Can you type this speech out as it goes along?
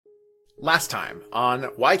Last time on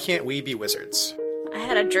Why Can't We Be Wizards? I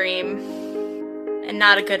had a dream, and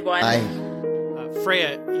not a good one.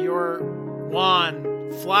 Freya, your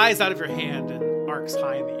wand flies out of your hand and arcs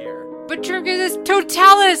high in the air. But Trigger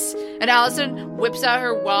Totalis! And Allison whips out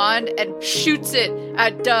her wand and shoots it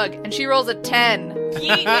at Doug, and she rolls a 10.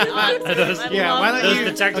 Yeet is awesome. Why don't those you?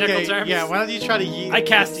 the technical terms? Yeah, why don't you try to yeet? I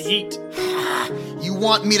cast yeet. You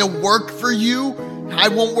want me to work for you? I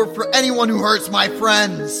won't work for anyone who hurts my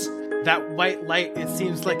friends. That white light, it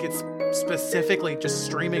seems like it's specifically just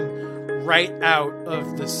streaming right out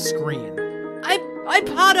of the screen.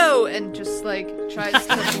 iPodo! And just, like, tries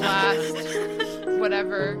to blast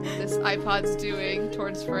whatever this iPod's doing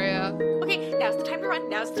towards Freya. Okay, now's the time to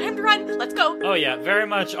run. Let's go. Oh yeah, very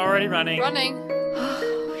much already running. Running.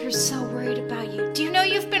 We're so worried about you. Do you know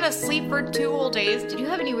you've been asleep for 2 whole days? Did you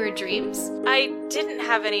have any weird dreams? I didn't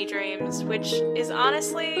have any dreams, which is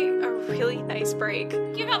honestly a really nice break.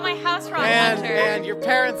 You got my house wrong, Hunter. And your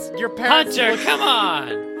parents Hunter, look come on!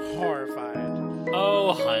 horrified.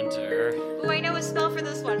 Oh, Hunter. Oh, I know a spell for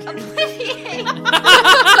this one. Obliviate!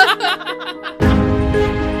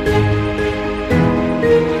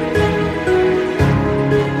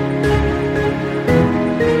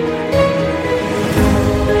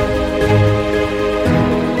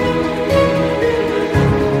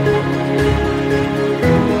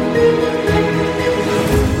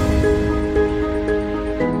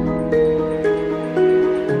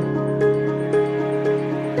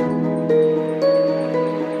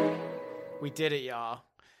 We did it, y'all.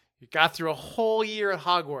 You got through a whole year at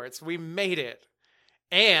Hogwarts. We made it.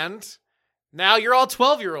 And now you're all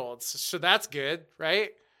 12-year-olds. So that's good, right?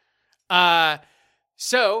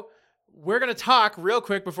 So we're going to talk real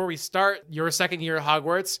quick before we start your second year at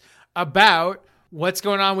Hogwarts about what's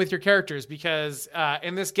going on with your characters. Because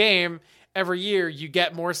in this game, every year you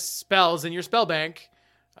get more spells in your spell bank.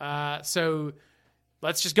 So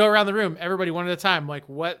let's just go around the room, everybody one at a time. Like,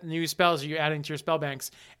 what new spells are you adding to your spell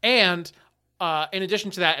banks? And in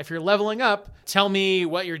addition to that, if you're leveling up, tell me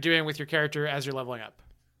what you're doing with your character as you're leveling up.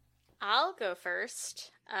 I'll go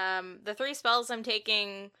first. The 3 spells I'm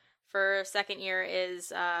taking for second year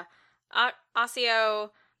is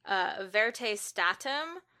Accio Verte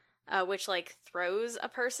Statum, which like throws a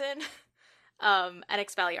person, and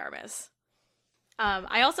Expelliarmus.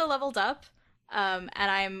 I also leveled up, and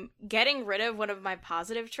I'm getting rid of one of my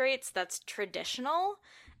positive traits that's traditional,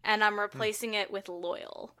 and I'm replacing it with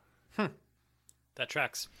loyal. That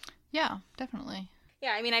tracks. Yeah, definitely.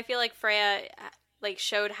 Yeah, I mean, I feel like Freya like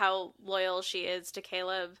showed how loyal she is to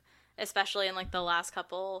Caleb, especially in like the last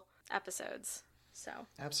couple episodes. So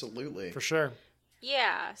Absolutely. For sure.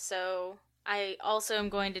 yeah, so I also am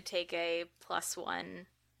going to take a +1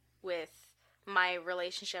 with my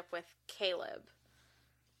relationship with Caleb,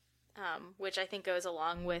 which I think goes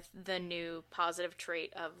along with the new positive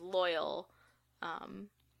trait of loyal,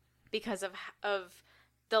 because of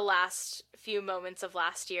the last few moments of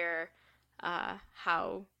last year,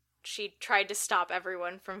 how she tried to stop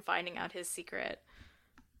everyone from finding out his secret.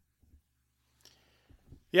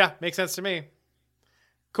 Yeah, makes sense to me.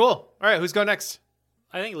 Cool. All right, who's going next?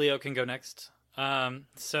 I think Leo can go next.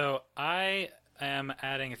 So I am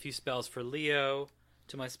adding a few spells for Leo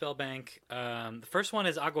to my spell bank. The first one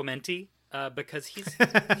is Aguamenti, because he's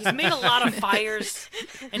made a lot of fires,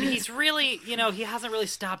 and he's really, he hasn't really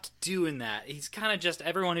stopped doing that. He's kind of just,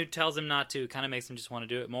 everyone who tells him not to kind of makes him just want to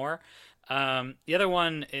do it more. The other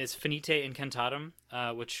one is Finite Incantatum,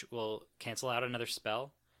 which will cancel out another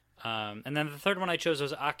spell. And then the third one I chose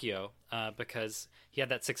was Accio, because he had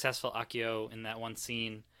that successful Accio in that one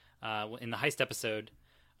scene in the heist episode,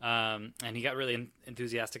 and he got really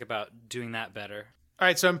enthusiastic about doing that better. All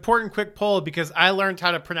right, so important quick poll, because I learned how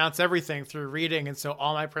to pronounce everything through reading, and so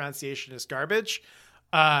all my pronunciation is garbage.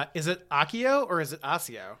 Is it Accio or is it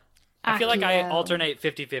Accio? I feel like I Accio. alternate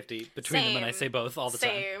 50-50 between them, and I Same. say both all the time.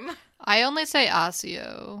 Same. I only say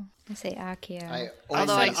Accio. I say Accio. I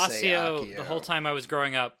Although always I say Accio the whole time I was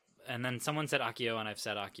growing up, and then someone said Accio, and I've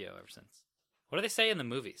said Accio ever since. What do they say in the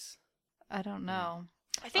movies? I don't know.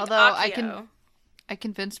 I think Although Accio. I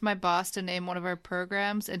convinced my boss to name one of our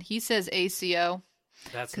programs, and he says ACO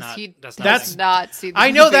That's because not. he That's does not. not see the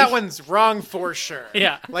I know movie. that one's wrong for sure.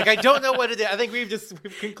 Yeah. Like, I don't know what it is. I think we've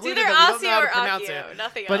concluded either that we don't know how Accio to or pronounce Accio, it.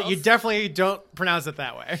 nothing But else. you definitely don't pronounce it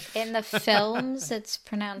that way. In the films, it's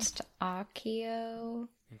pronounced Accio.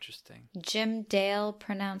 Interesting. Jim Dale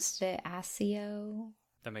pronounced it Accio.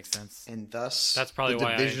 That makes sense. And thus, That's probably the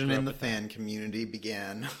why I division grew in up the with fan community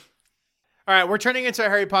began. All right, we're turning into a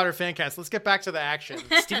Harry Potter fan cast. Let's get back to the action.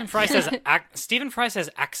 Stephen Fry says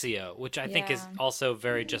Accio, which I think is Yeah. also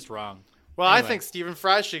very just wrong. Well, I Anyway. think Stephen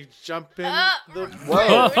Fry should jump in the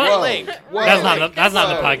Whoa, whoa, lake. whoa. That's not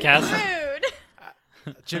the podcast.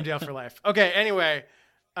 Rude. Jim Dale for life. Okay, anyway.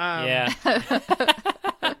 Yeah.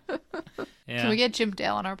 Can we get Jim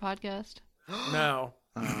Dale on our podcast? No.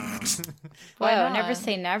 Why Whoa, not? never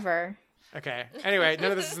say never. Okay. Anyway,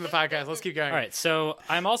 none of this is in the podcast. Let's keep going. All right, so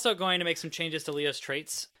I'm also going to make some changes to Leo's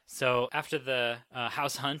traits. So after the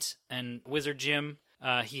house hunt and Wizard Jim,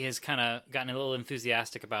 he has kind of gotten a little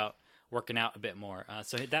enthusiastic about working out a bit more.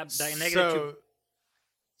 So that negative two.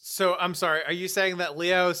 So I'm sorry. Are you saying that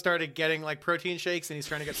Leo started getting like protein shakes and he's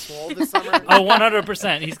trying to get swole this summer? Oh,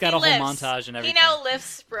 100%. He's got a whole Lifts. montage and everything. He now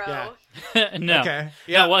lifts, bro. Yeah. No. Okay.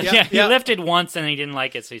 Yeah, well, yeah. he lifted once and he didn't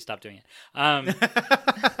like it, so he stopped doing it.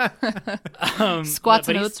 Squats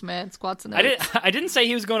but and he's- oats, man. Squats and oats. I didn't say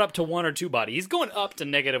he was going up to 1 or 2 body. He's going up to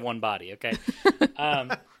 -1 body. Okay.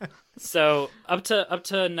 So up to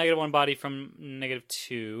 -1 body from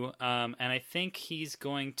 -2, and I think he's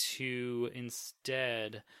going to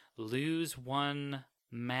instead lose 1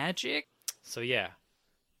 magic. So yeah,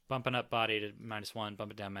 bumping up body to -1,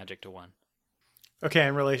 bumping down magic to 1. Okay,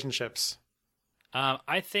 in relationships.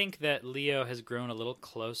 I think that Leo has grown a little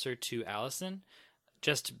closer to Allison,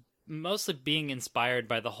 just mostly being inspired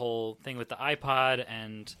by the whole thing with the iPod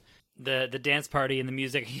and the dance party and the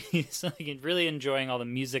music. He's like, really enjoying all the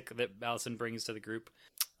music that Allison brings to the group.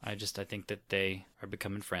 I think that they are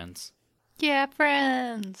becoming friends. Yeah,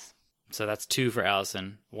 friends. So that's 2 for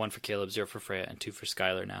Allison, 1 for Caleb, 0 for Freya, and 2 for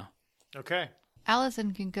Skylar now. Okay.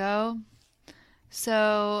 Allison can go.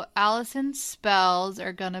 So Allison's spells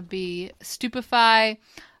are gonna be stupefy,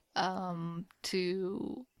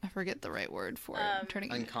 to I forget the right word for it. I'm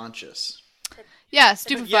turning Unconscious. Yeah,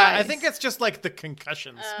 stupefy. Yeah, I think it's just like the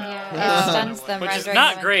concussion spell. Yeah, it stuns them. Which is rendering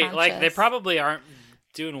not them great. Like, they unconscious. probably aren't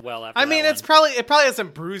doing well after I mean, that it probably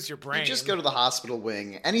doesn't bruise your brain. You just go to the hospital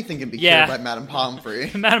wing. Anything can be Yeah. cured by Madame Pomfrey.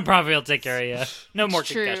 one. Madam Probably will take care of you. No more It's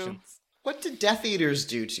true. concussions. What do Death Eaters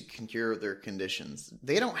do to cure their conditions?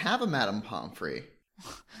 They don't have a Madame Pomfrey.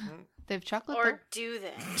 They have chocolate. Or though. do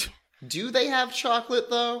they? Do they have chocolate,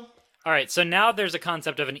 though? All right, so now there's a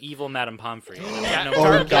concept of an evil Madame Pomfrey. Yeah, Oh,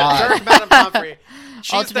 Dark, God. Dark Madame Pomfrey.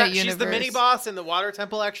 Alternate She's the universe. mini boss in the water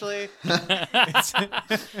temple, actually.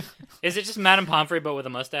 Is it just Madame Pomfrey but with a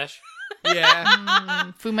mustache?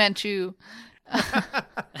 Yeah. Fu Manchu. Okay,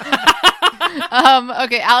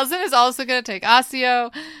 Allison is also gonna take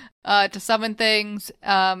Accio to summon things,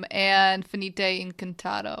 and Finite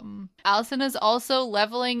Incantatum. Allison is also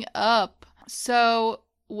leveling up. So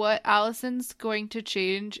what Allison's going to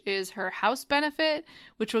change is her house benefit,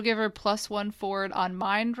 which will give her +1 forward on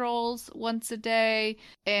mind rolls once a day.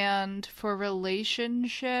 And for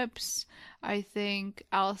relationships, I think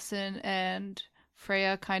Allison and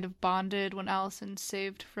Freya kind of bonded when Allison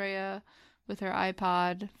saved Freya with her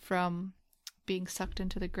iPod from being sucked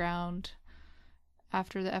into the ground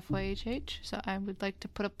after the FYHH. So I would like to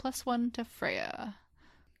put a +1 to Freya.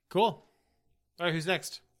 Cool. All right, who's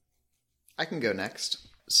next? I can go next.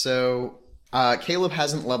 So, Caleb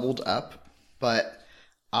hasn't leveled up, but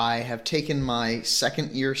I have taken my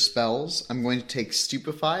second year spells. I'm going to take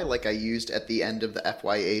Stupefy, like I used at the end of the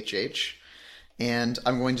FYHH. And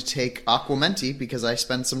I'm going to take Aquamenti because I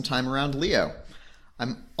spent some time around Leo.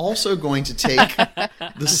 I'm also going to take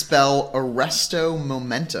the spell Arresto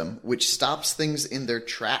Momentum, which stops things in their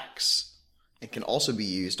tracks. It can also be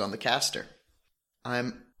used on the caster.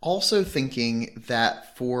 I'm also thinking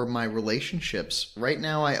that for my relationships, right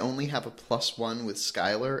now I only have a +1 with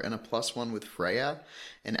Skylar and a +1 with Freya,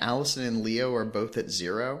 and Allison and Leo are both at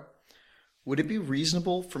 0. Would it be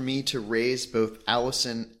reasonable for me to raise both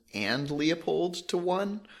Allison and Leopold to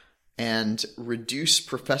 1 and reduce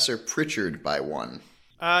Professor Pritchard by 1?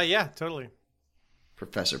 Yeah, totally.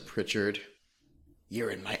 Professor Pritchard, you're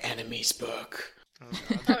in my enemy's book.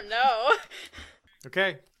 Oh no.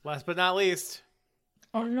 Okay, last but not least.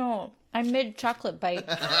 Oh no, I made chocolate bite.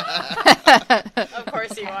 Of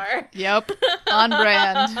course you are. Yep, on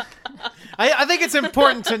brand. I think it's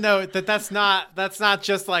important to note that that's not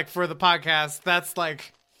just like for the podcast. That's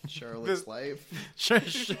like Charlotte's life.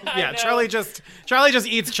 yeah, Charlie just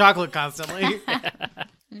eats chocolate constantly.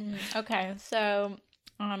 Okay, so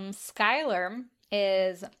Skylar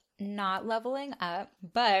is not leveling up,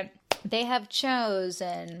 but they have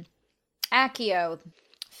chosen Accio,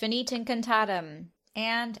 Finite Incantatum,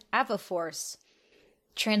 and Avaforce.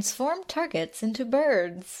 Transform targets into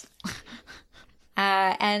birds.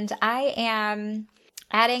 And I am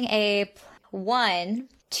adding a 1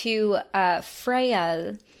 to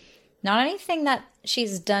Freya. Not anything that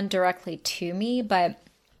she's done directly to me, but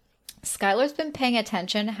Skylar's been paying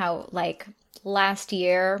attention how, like, last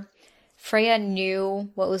year, Freya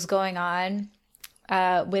knew what was going on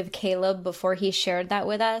with Caleb before he shared that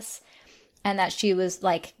with us, and that she was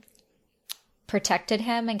like protected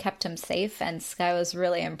him and kept him safe, and Sky was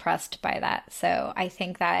really impressed by that. So I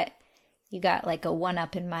think that you got like a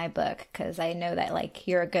 1-up in my book, because I know that like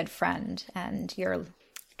you're a good friend and you're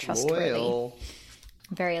trustworthy. Loyal.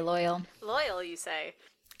 Very loyal. Loyal, you say.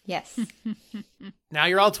 Yes. Now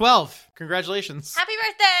you're all 12. Congratulations. Happy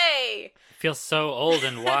birthday! Feels so old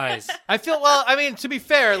and wise. I feel, well, I mean, to be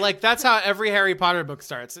fair, like, that's how every Harry Potter book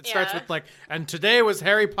starts. It starts Yeah. with, like, and today was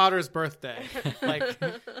Harry Potter's birthday. Like,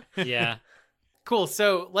 Yeah. cool.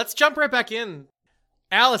 So let's jump right back in.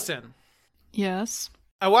 Allison, Yes.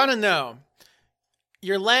 I want to know,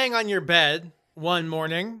 you're laying on your bed one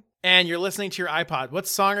morning and you're listening to your iPod. What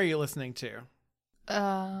song are you listening to?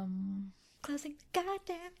 Closing the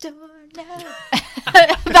goddamn door now.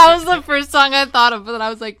 That was the first song I thought of, but then I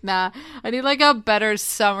was like, nah, I need like a better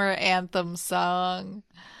summer anthem song.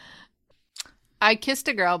 I Kissed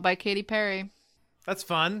a Girl by Katy Perry. That's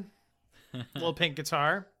fun. Little pink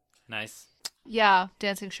guitar. Nice. Yeah,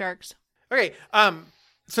 Dancing Sharks. Okay,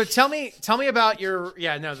 so tell me about your,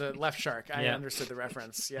 the left shark. I Yeah. understood the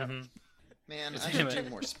reference. Yeah. Man, I should do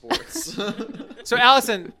more sports. So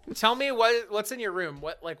Allison, tell me what's in your room.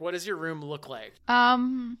 What does your room look like?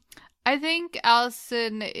 I think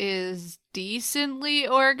Allison is decently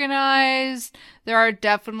organized. There are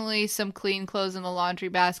definitely some clean clothes in the laundry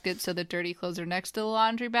basket, so the dirty clothes are next to the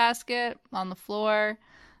laundry basket on the floor.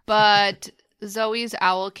 But Zoe's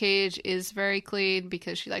owl cage is very clean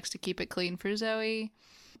because she likes to keep it clean for Zoe.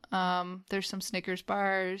 There's some Snickers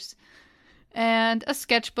bars and a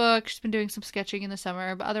sketchbook. She's been doing some sketching in the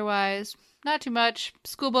summer, but otherwise, not too much.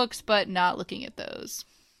 School books, but not looking at those.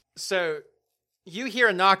 So you hear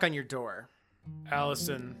a knock on your door.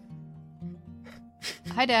 Allison,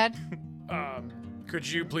 Hi, Dad. could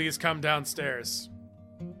you please come downstairs?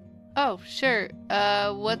 Oh, sure.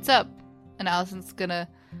 What's up? And Allison's gonna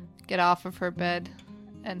get off of her bed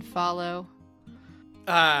and follow.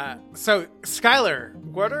 So Skylar,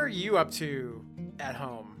 what are you up to at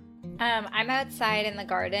home? I'm outside in the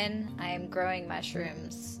garden. I'm growing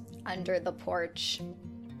mushrooms under the porch.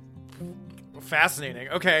 Fascinating.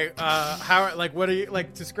 Okay. What are you,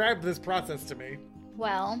 describe this process to me.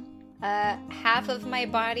 Well, half of my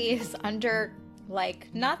body is under,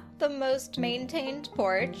 not the most maintained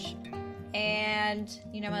porch. And,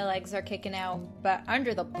 my legs are kicking out. But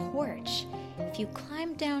under the porch, if you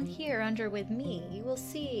climb down here under with me, you will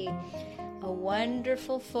see a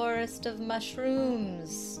wonderful forest of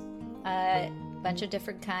mushrooms. A bunch of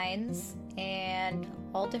different kinds and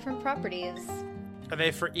all different properties. Are they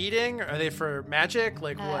for eating? Are they for magic?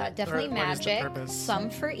 What? Definitely What is the magic. purpose? Some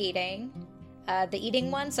for eating. The eating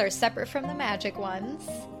ones are separate from the magic ones.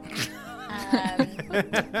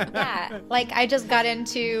 Yeah, I just got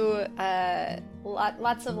into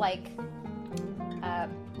lots of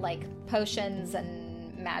potions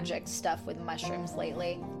and magic stuff with mushrooms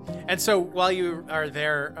lately. And so while you are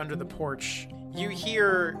there under the porch, you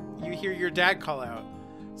hear your dad call out,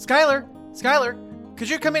 Skylar, could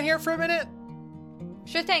you come in here for a minute?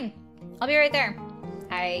 Sure thing. I'll be right there.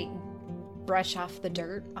 I brush off the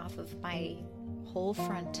dirt off of my whole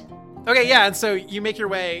front. Okay, yeah, and so you make your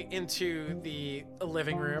way into the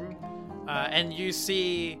living room, and you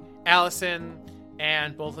see Allison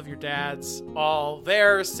and both of your dads all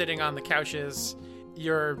there sitting on the couches.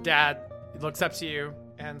 Your dad looks up to you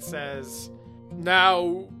and says,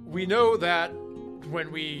 now, we know that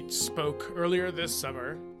when we spoke earlier this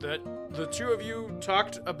summer, that the two of you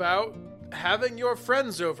talked about having your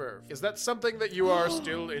friends over. Is that something that you are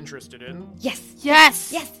still interested in? Yes.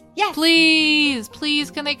 Yes! Yes. Yes.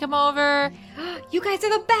 Please, can they come over? You guys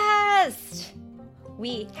are the best.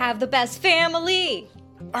 We have the best family.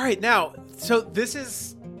 All right, now, so this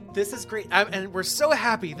is great, and we're so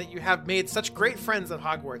happy that you have made such great friends at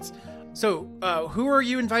Hogwarts. So, who are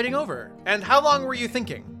you inviting over, and how long were you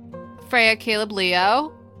thinking? Freya, Caleb,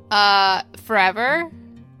 Leo. Forever.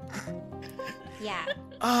 Yeah.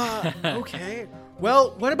 Okay.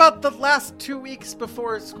 Well, what about the last 2 weeks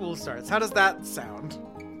before school starts? How does that sound?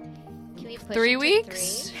 Can we push 3 it to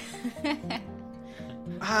weeks? 3?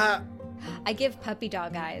 I give puppy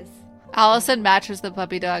dog eyes. Allison matches the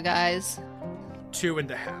puppy dog eyes.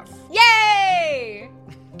 2.5. Yay!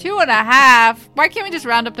 2.5. Why can't we just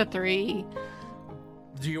round up to 3?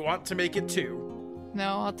 Do you want to make it 2?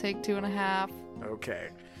 No, I'll take 2.5. Okay.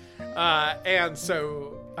 And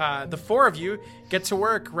so the four of you get to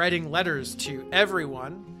work writing letters to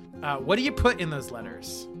everyone. What do you put in those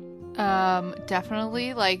letters?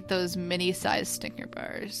 Definitely those mini-sized Snicker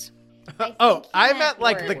bars. I meant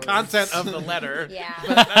like the words. content of the letter. Yeah.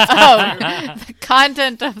 Oh, the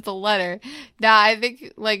content of the letter. Nah, I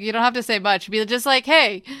think like you don't have to say much. Be just like,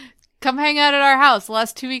 hey, come hang out at our house the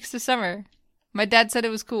last 2 weeks of summer. My dad said it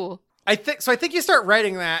was cool. I think you start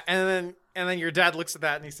writing that, and then your dad looks at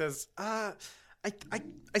that and he says, I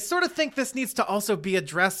sort of think this needs to also be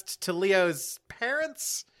addressed to Leo's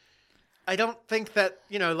parents. I don't think that,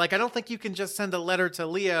 I don't think you can just send a letter to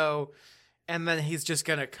Leo and then he's just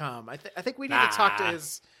going to come. I think we need to talk to I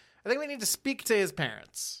think we need to speak to his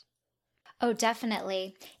parents. Oh,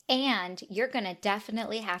 definitely. And you're going to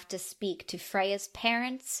definitely have to speak to Freya's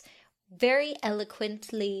parents very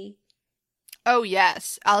eloquently. Oh,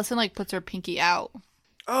 yes. Allison, like, puts her pinky out.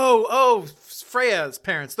 Oh, Freya's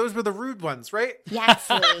parents. Those were the rude ones, right?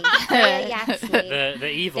 Yaxley. Freya Yaxley. The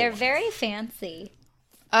evil. They're ones. very fancy.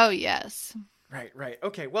 Oh, yes. Right.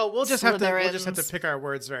 Okay, well, we'll just have to Slytherins. pick our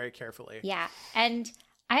words very carefully. Yeah. And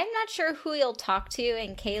I'm not sure who you'll talk to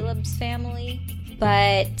in Caleb's family,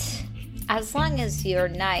 but as long as you're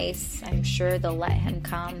nice, I'm sure they'll let him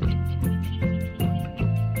come.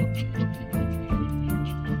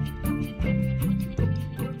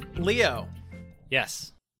 Leo,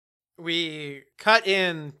 Yes. we cut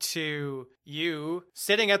into you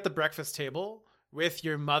sitting at the breakfast table with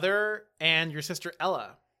your mother and your sister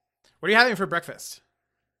Ella. What are you having for breakfast?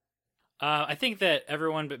 I think that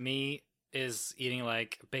everyone but me is eating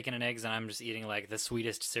like bacon and eggs, and I'm just eating like the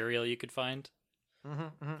sweetest cereal you could find.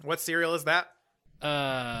 What cereal is that?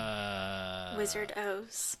 Wizard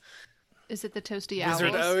O's. Is it the toasty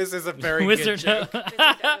Wizard owls? O's is a very Wizard. good joke.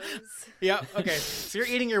 Wizard O's. Yeah, okay. So you're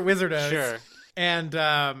eating your Wizard O's. Sure. And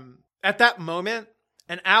at that moment,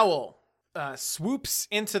 an owl swoops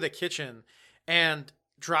into the kitchen and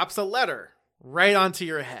drops a letter right onto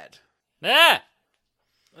your head.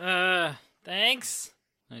 Thanks.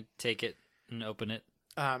 I take it and open it.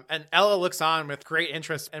 And Ella looks on with great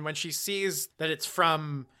interest. And when she sees that it's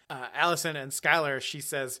from Allison and Skylar, she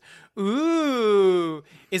says, "Ooh,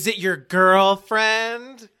 is it your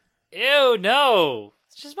girlfriend?" Ew, no.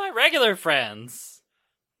 It's just my regular friends.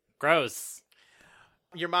 Gross.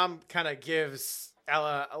 Your mom kind of gives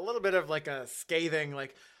Ella a little bit of like a scathing,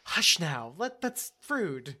 like, "Hush now, that's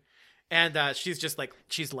rude." And she's just like,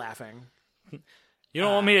 she's laughing. You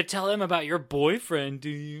don't want me to tell him about your boyfriend, do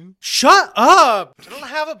you? Shut up! I don't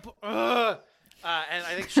have a... and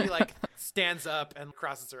I think she like stands up and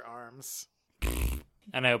crosses her arms.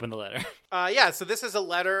 And I open the letter. Yeah, so this is a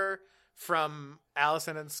letter from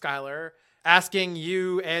Allison and Skylar asking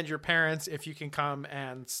you and your parents if you can come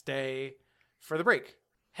and stay for the break.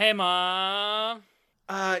 Hey, Mom.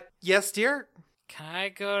 Yes, dear? Can I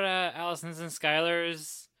go to Allison's and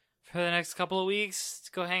Skylar's for the next couple of weeks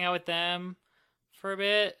to go hang out with them for a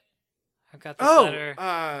bit? I've got this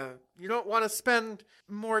letter. You don't want to spend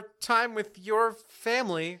more time with your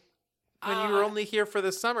family when you were only here for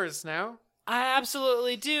the summers now? I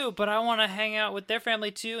absolutely do, but I want to hang out with their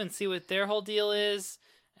family too and see what their whole deal is.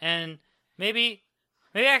 And maybe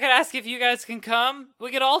I could ask if you guys can come.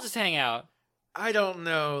 We could all just hang out. I don't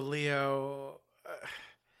know, Leo.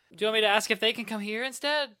 Do you want me to ask if they can come here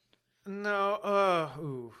instead?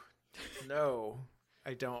 No, no,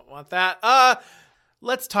 I don't want that.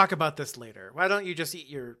 Let's talk about this later. Why don't you just eat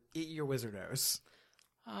your Wizard O's?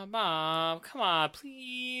 Mom, come on,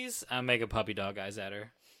 please. I'll make a puppy dog eyes at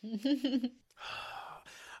her.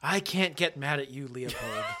 I can't get mad at you,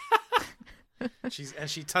 Leopold.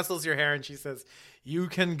 She tussles your hair and she says, "You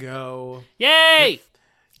can go." Yay!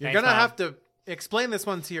 You're Thanks, gonna Mom. have to explain this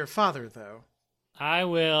one to your father, though. I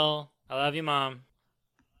will. I love you, Mom.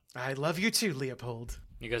 I love you too, Leopold.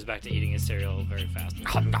 He goes back to eating his cereal very fast.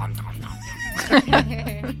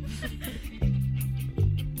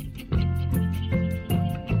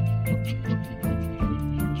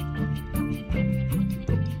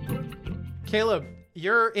 Caleb,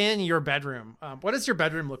 you're in your bedroom. What does your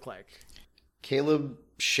bedroom look like? Caleb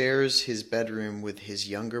shares his bedroom with his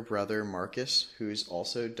younger brother, Marcus, who's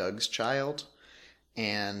also Doug's child.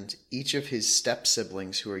 And each of his step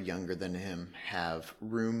siblings who are younger than him have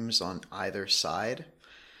rooms on either side.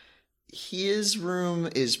 His room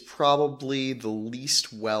is probably the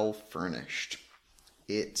least well furnished.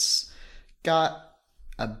 It's got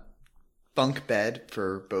a bunk bed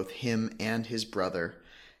for both him and his brother,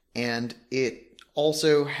 and it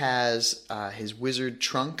also has his wizard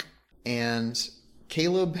trunk, and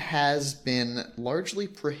Caleb has been largely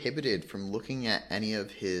prohibited from looking at any of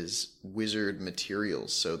his wizard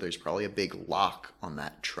materials, so there's probably a big lock on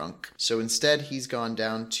that trunk. So instead, he's gone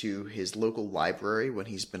down to his local library when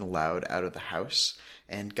he's been allowed out of the house,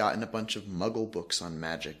 and gotten a bunch of muggle books on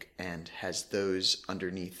magic and has those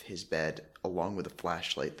underneath his bed along with a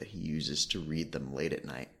flashlight that he uses to read them late at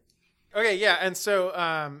night. Okay, yeah, and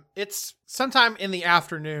so it's sometime in the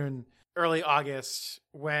afternoon, early August,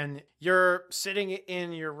 when you're sitting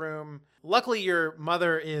in your room. Luckily, your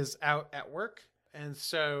mother is out at work, and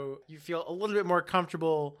so you feel a little bit more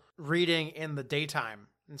comfortable reading in the daytime.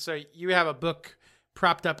 And so you have a book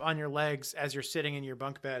propped up on your legs as you're sitting in your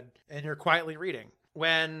bunk bed, and you're quietly reading.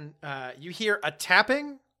 When you hear a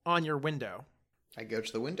tapping on your window. I go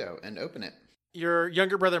to the window and open it. Your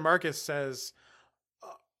younger brother Marcus says,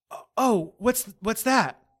 "Oh, what's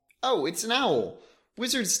that?" Oh, it's an owl.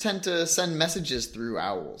 Wizards tend to send messages through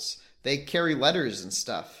owls. They carry letters and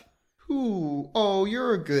stuff. Ooh, oh,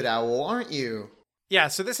 you're a good owl, aren't you? Yeah,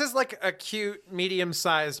 so this is like a cute,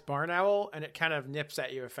 medium-sized barn owl, and it kind of nips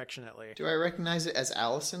at you affectionately. Do I recognize it as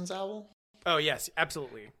Allison's owl? Oh, yes,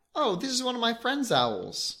 absolutely. Oh, this is one of my friend's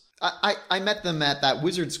owls. I met them at that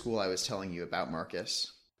wizard school I was telling you about,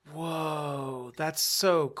 Marcus. Whoa, that's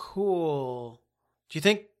so cool. Do you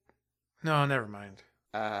think... No, never mind.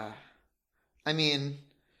 I mean,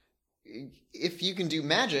 if you can do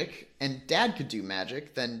magic, and Dad could do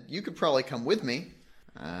magic, then you could probably come with me.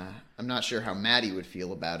 I'm not sure how Maddie would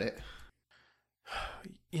feel about it.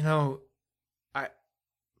 You know,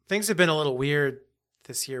 things have been a little weird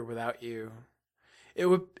this year without you. It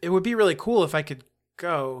would be really cool if I could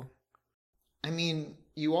go. I mean,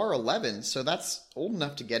 you are 11, so that's old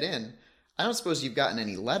enough to get in. I don't suppose you've gotten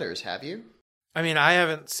any letters, have you? I mean, I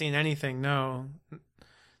haven't seen anything, no.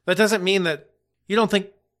 That doesn't mean that you don't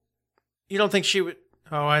think she would...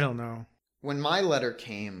 Oh, I don't know. When my letter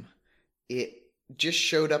came, it just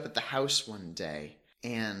showed up at the house one day,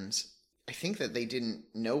 and I think that they didn't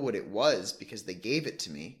know what it was because they gave it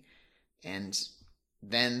to me, and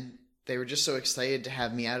then they were just so excited to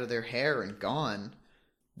have me out of their hair and gone.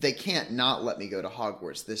 They can't not let me go to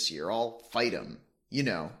Hogwarts this year. I'll fight them, you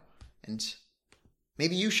know, and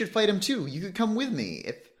maybe you should fight them too. You could come with me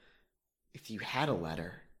if you had a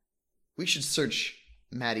letter. We should search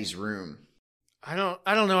Maddie's room. I don't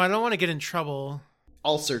know. I don't want to get in trouble.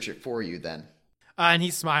 I'll search it for you then. And he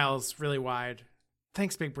smiles really wide.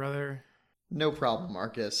 Thanks, big brother. No problem,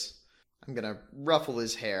 Marcus. I'm going to ruffle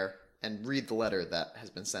his hair and read the letter that has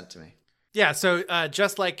been sent to me. Yeah, so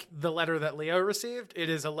just like the letter that Leo received, it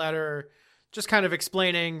is a letter just kind of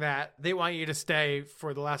explaining that they want you to stay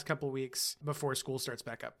for the last couple weeks before school starts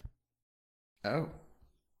back up. Oh.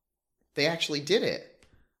 They actually did it.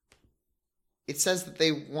 It says that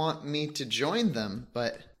they want me to join them,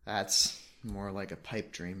 but that's more like a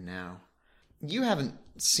pipe dream now. You haven't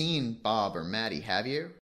seen Bob or Maddie, have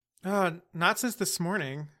you? Not since this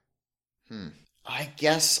morning. I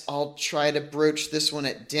guess I'll try to broach this one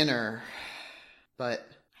at dinner, but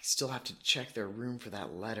I still have to check their room for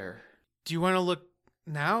that letter. Do you want to look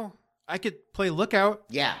now? I could play lookout.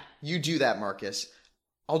 Yeah, you do that, Marcus.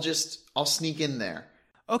 I'll sneak in there.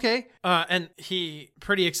 Okay. And he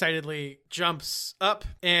pretty excitedly jumps up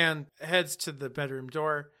and heads to the bedroom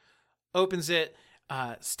door, opens it,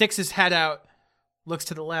 sticks his head out, looks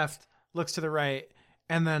to the left, looks to the right,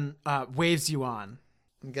 and then waves you on.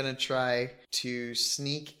 I'm gonna try to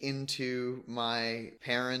sneak into my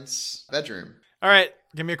parents' bedroom. All right,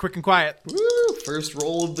 give me a quick and quiet. Woo! First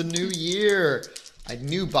roll of the new year. I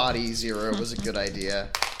knew body 0 was a good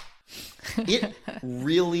idea. It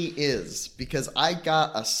really is, because I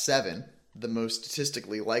got a 7, the most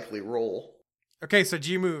statistically likely roll. Okay, so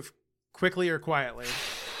do you move quickly or quietly?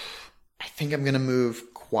 I think I'm gonna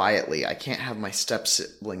move quietly. I can't have my step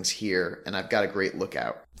siblings here, and I've got a great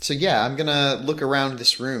lookout. So yeah, I'm gonna look around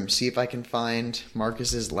this room, see if I can find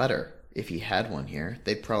Marcus's letter. If he had one here,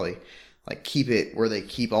 they'd probably keep it where they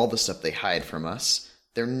keep all the stuff they hide from us.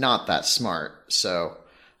 They're not that smart, so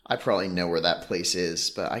I probably know where that place is,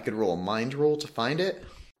 but I could roll a mind roll to find it.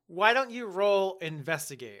 Why don't you roll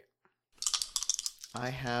investigate? I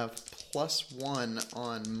have +1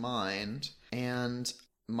 on mind, and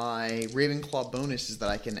my Ravenclaw bonus is that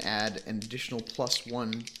I can add an additional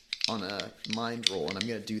 +1 on a mind roll, and I'm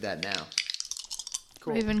going to do that now.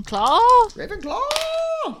 Cool. Ravenclaw?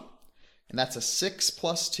 Ravenclaw! And that's a 6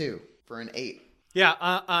 + 2 for an 8. Yeah,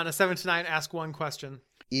 on a 7 to 9, ask one question.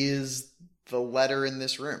 Is the letter in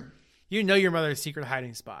this room? You know your mother's secret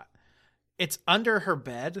hiding spot. It's under her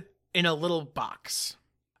bed in a little box.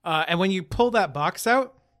 And when you pull that box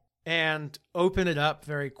out and open it up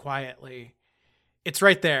very quietly, it's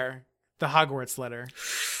right there, the Hogwarts letter,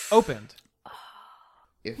 opened.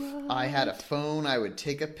 If I had a phone, I would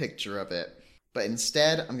take a picture of it. But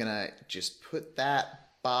instead, I'm going to just put that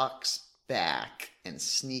box back and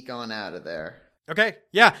sneak on out of there. Okay,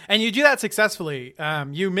 yeah, and you do that successfully.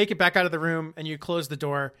 You make it back out of the room and you close the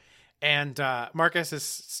door, and Marcus is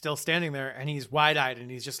still standing there, and he's wide-eyed and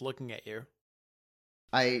he's just looking at you.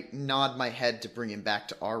 I nod my head to bring him back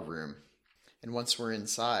to our room, and once we're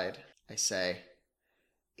inside, I say,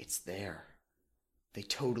 "It's there. They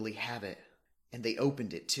totally have it, and they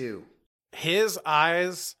opened it too." His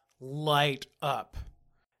eyes light up.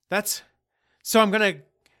 So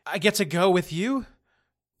I get to go with you?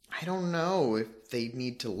 I don't know if they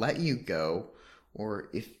need to let you go, or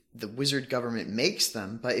if the wizard government makes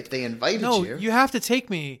them, but if they invited No, you... you have to take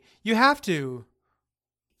me. You have to.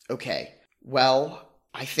 Okay, well,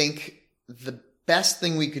 I think the best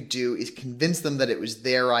thing we could do is convince them that it was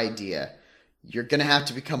their idea. You're gonna have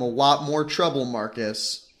to become a lot more trouble,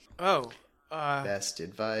 Marcus. Oh, Best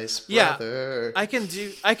advice, yeah, brother. I can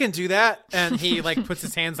do that. And he like puts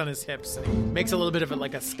his hands on his hips and he makes a little bit of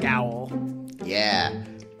a scowl. Yeah,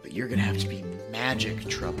 but you're gonna have to be magic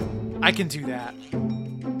trouble. I can do that.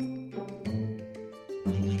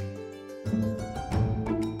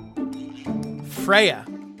 Freya,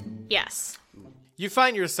 Yes. you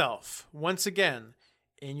find yourself once again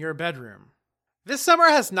in your bedroom. This summer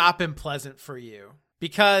has not been pleasant for you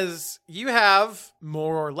because you have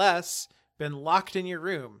more or less been locked in your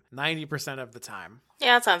room 90% of the time.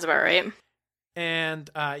 Yeah, that sounds about right. And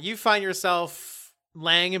you find yourself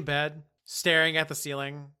laying in bed, staring at the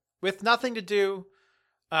ceiling with nothing to do.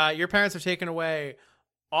 Your parents have taken away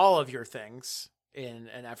all of your things in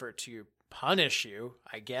an effort to punish you,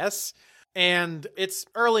 I guess. And it's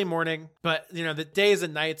early morning, but the days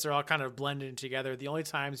and nights are all kind of blended together. The only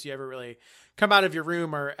times you ever really come out of your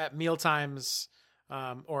room are at meal times,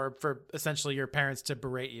 or for essentially your parents to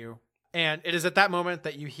berate you. And it is at that moment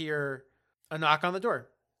that you hear a knock on the door.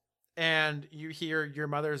 And you hear your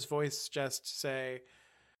mother's voice just say,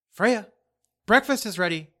 "Freya, breakfast is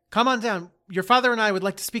ready. Come on down. Your father and I would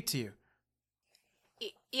like to speak to you."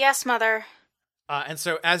 Yes, Mother. And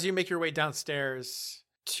so as you make your way downstairs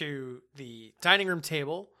to the dining room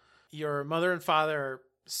table, your mother and father are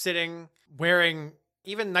sitting wearing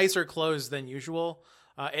even nicer clothes than usual.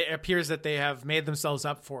 It appears that they have made themselves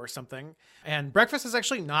up for something. And breakfast is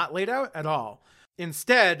actually not laid out at all.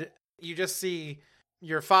 Instead, you just see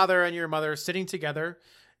your father and your mother sitting together,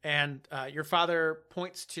 and your father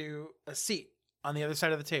points to a seat on the other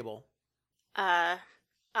side of the table.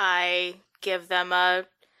 I give them a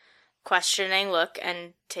questioning look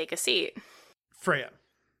and take a seat. Freya,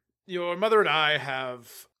 your mother and I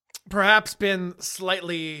have perhaps been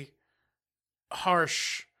slightly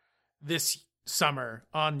harsh this summer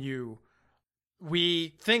on you.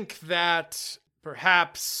 We think that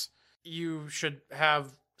perhaps you should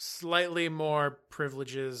have slightly more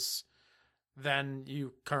privileges than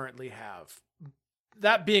you currently have.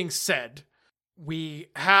 That being said, we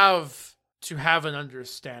have to have an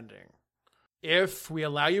understanding. If we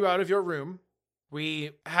allow you out of your room,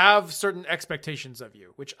 we have certain expectations of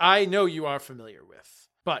you, which I know you are familiar with.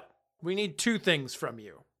 But we need two things from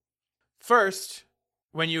you. First,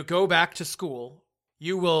 when you go back to school,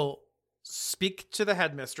 you will speak to the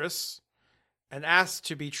headmistress and ask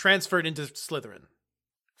to be transferred into Slytherin.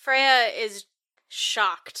 Freya is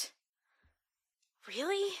shocked.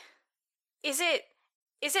 Really? Is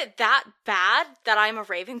it that bad that I'm a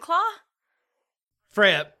Ravenclaw?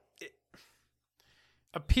 Freya,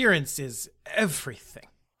 appearance is everything.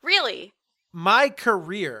 Really? My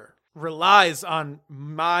career relies on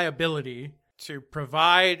my ability to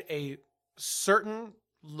provide a certain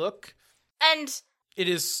look. And It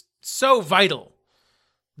is so vital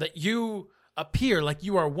that you appear like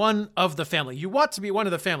you are one of the family. You want to be one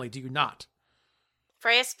of the family, do you not?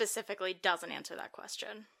 Freya specifically doesn't answer that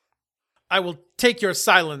question. I will take your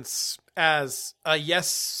silence as a yes,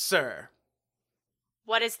 sir.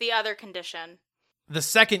 What is the other condition? The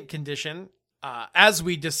second condition, as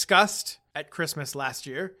we discussed at Christmas last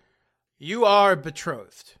year, you are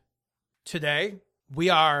betrothed. Today, we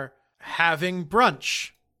are having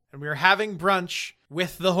brunch, and we are having brunch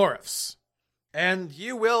with the Horifs. And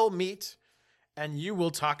you will meet, and you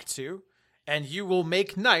will talk to, and you will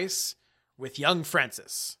make nice with young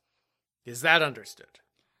Francis. Is that understood?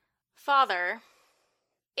 Father,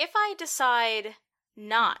 if I decide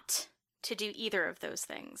not to do either of those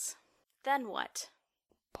things, then what?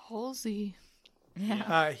 Ballsy.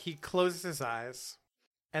 He closes his eyes,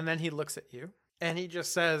 and then he looks at you, and he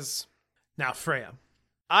just says, "Now, Freya,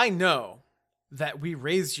 I know that we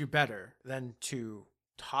raised you better than to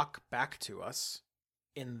talk back to us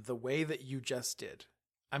in the way that you just did.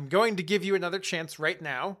 I'm going to give you another chance right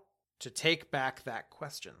now to take back that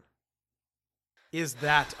question. Is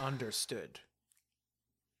that understood?"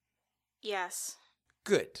 Yes.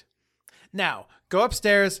 Good. Now, go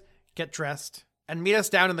upstairs, get dressed, and meet us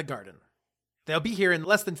down in the garden. They'll be here in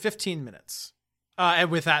less than 15 minutes.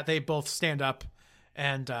 And with that, they both stand up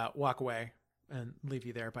and walk away and leave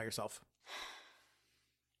you there by yourself.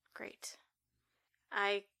 Great.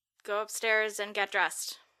 I go upstairs and get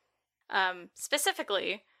dressed.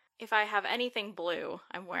 Specifically, if I have anything blue,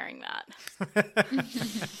 I'm wearing that.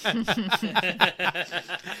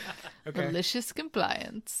 Okay. Malicious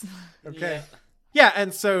compliance. Okay. Yeah,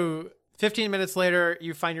 and so 15 minutes later,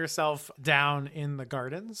 you find yourself down in the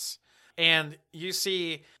gardens, and you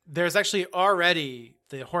see there's actually already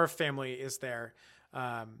the Horf family is there.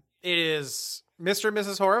 It is Mr. and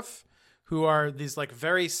Mrs. Horf, who are these like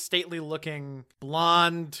very stately looking,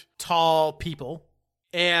 blonde, tall people.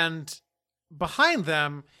 And behind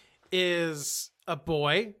them is a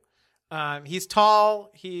boy. He's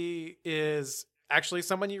tall. He is actually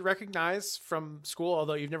someone you recognize from school,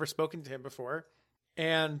 although you've never spoken to him before,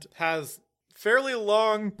 and has fairly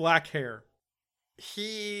long black hair.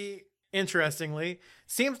 He, interestingly,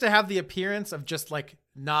 seems to have the appearance of just like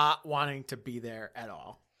not wanting to be there at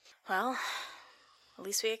all. Well, at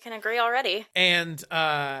least we can agree already. And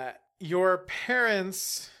your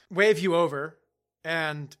parents wave you over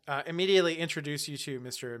and immediately introduce you to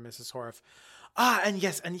Mr. and Mrs. Horf. And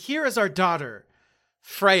yes, and here is our daughter,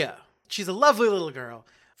 Freya. She's a lovely little girl.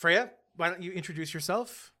 Freya, why don't you introduce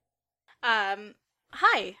yourself?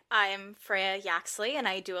 Hi, I'm Freya Yaxley, and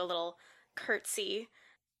I do a little curtsy.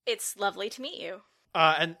 It's lovely to meet you.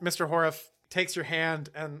 And Mr. Horf takes your hand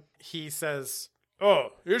and he says, "Oh,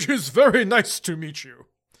 it is very nice to meet you.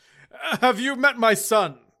 Have you met my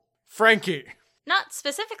son, Frankie?" Not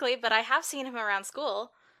specifically, but I have seen him around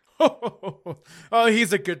school. Oh,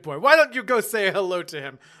 he's a good boy. Why don't you go say hello to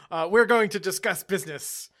him? We're going to discuss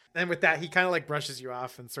business. And with that, he kind of like brushes you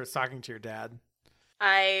off and starts talking to your dad.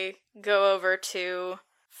 I go over to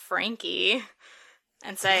Frankie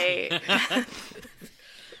and say,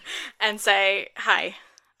 "Hi,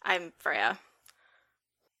 I'm Freya."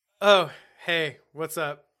 Oh, hey, what's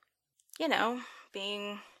up? You know,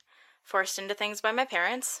 being forced into things by my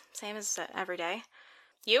parents, same as every day.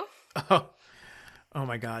 You? Oh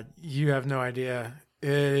my God, you have no idea. It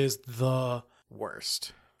is the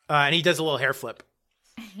worst. And he does a little hair flip.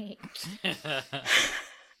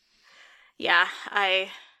 Yeah, I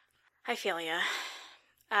feel ya.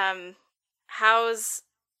 How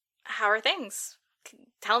are things?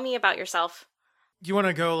 Tell me about yourself. Do you want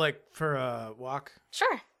to go like for a walk?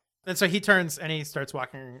 Sure. And so he turns and he starts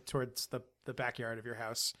walking towards the backyard of your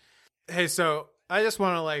house. Hey, so I just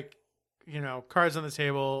want to like, cards on the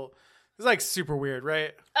table. It's like super weird,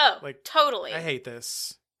 right? Oh, like totally. I hate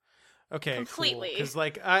this. Okay, completely. Because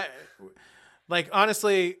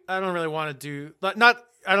honestly, I don't really want to do not.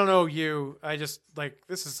 I don't know you. I just like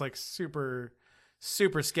this is like super,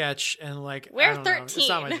 super sketch and like we're 13. It's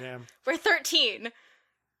not my jam. We're 13.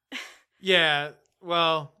 Yeah.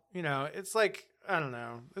 Well, it's like I don't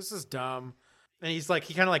know. This is dumb. And he's like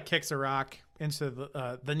he kind of like kicks a rock into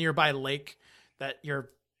the nearby lake that your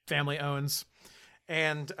family owns,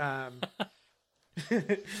 and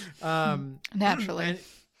naturally.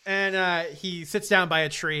 And he sits down by a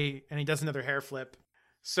tree and he does another hair flip.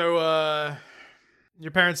 So,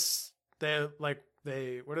 your parents, what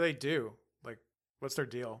do they do? Like, what's their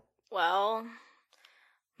deal? Well,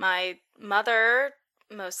 my mother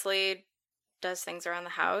mostly does things around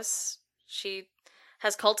the house. She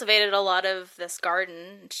has cultivated a lot of this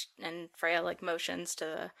garden, and Freya like motions to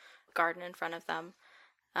the garden in front of them.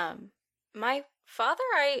 My father,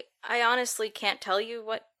 I honestly can't tell you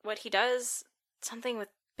what he does. Something with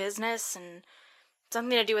business and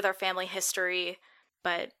something to do with our family history,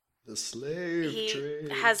 but the slave trade.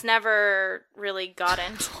 He has never really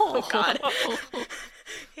gotten oh god.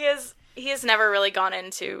 He has never really gone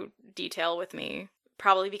into detail with me,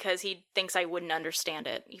 probably because he thinks I wouldn't understand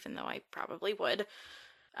it, even though I probably would.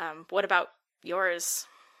 What about yours?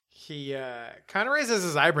 He kind of raises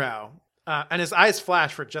his eyebrow, and his eyes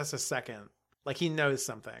flash for just a second, like he knows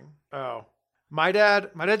something. Oh, my dad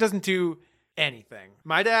doesn't do anything.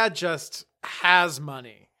 My dad just has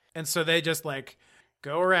money. And so they just like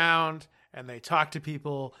go around and they talk to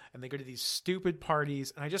people and they go to these stupid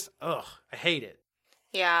parties. And I hate it.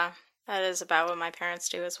 Yeah, that is about what my parents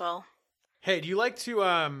do as well. Hey, do you like to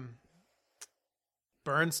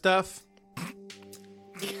burn stuff?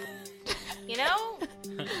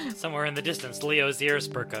 Somewhere in the distance, Leo's ears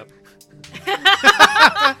perk up.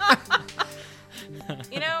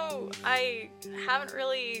 I haven't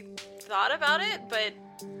really thought about it, but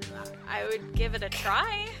I would give it a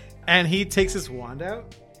try. And he takes his wand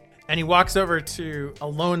out and he walks over to a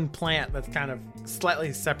lone plant that's kind of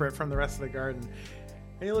slightly separate from the rest of the garden.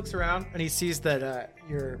 And he looks around and he sees that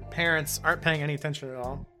your parents aren't paying any attention at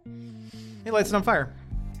all. He lights it on fire.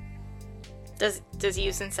 Does he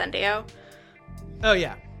use Incendio? Oh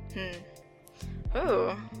yeah.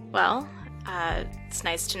 Ooh. Well, it's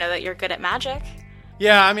nice to know that you're good at magic.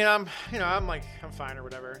 Yeah, I mean, I'm fine or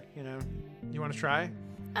whatever, You want to try?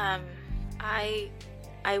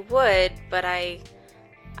 I would, but I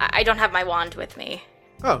don't have my wand with me.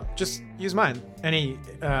 Oh, just use mine. And he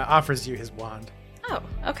offers you his wand. Oh,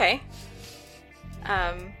 okay.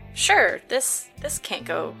 Sure. This can't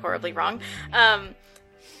go horribly wrong. And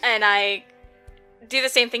I do the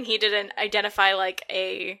same thing he did and identify like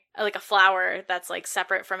a flower that's like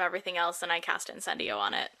separate from everything else, and I cast Incendio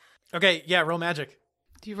on it. Okay, yeah, roll magic.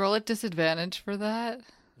 Do you roll at disadvantage for that?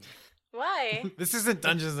 Why? This isn't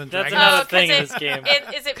Dungeons and That's Dragons. another 'cause thing in this game.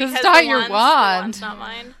 Is it 'Cause because it's not the your wand's wand. not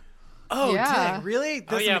mine? Oh, Yeah. dang, really?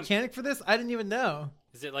 There's yeah. a mechanic for this? I didn't even know.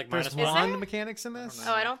 Is it like There's minus wand one? mechanics in this?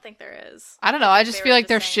 Oh, I don't think there is. I don't know. I just They feel were like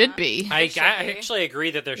there just saying should that. be. I should be. actually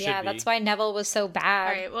agree that there should Yeah, be. that's why Neville was so All bad.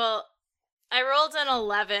 right. Well, I rolled an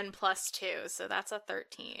 11 plus 2, so that's a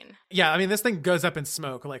 13. Yeah, I mean, this thing goes up in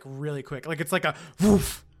smoke, like, really quick. Like, it's like a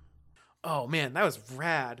woof. Oh, man, that was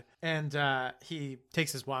rad. And he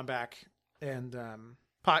takes his wand back, and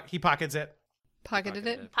he pockets it. Pocketed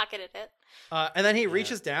it. Pocketed it. And then he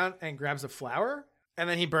reaches down and grabs a flower, and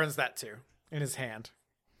then he burns that, too, in his hand.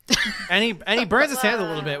 and he burns his hand a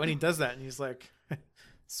little bit when he does that, and he's like,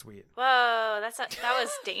 sweet. Whoa, that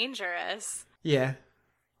was dangerous. Yeah,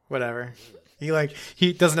 whatever.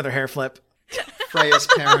 He does another hair flip. Freya's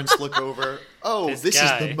parents look over. Oh, This this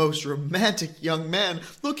guy. is the most romantic young man.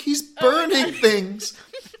 Look, he's burning things.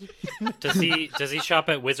 Does he shop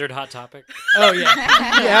at Wizard Hot Topic? Oh yeah,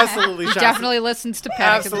 he absolutely shops. Definitely listens to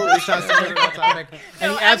Panic! at the Absolutely shops at Wizard Hot Topic,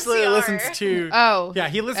 and No, he absolutely MCR. listens to. Oh. Yeah,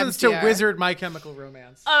 he listens MCR. to Wizard My Chemical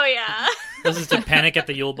Romance. Oh yeah. This is to Panic at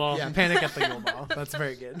the Yule Ball. Yeah, Panic at the Yule Ball. That's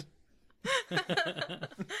very good.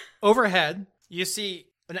 Overhead, you see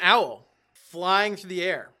an owl flying through the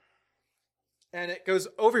air, and it goes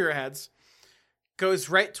over your heads, goes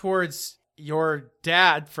right towards your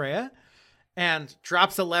dad, Freya, and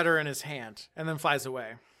drops a letter in his hand, and then flies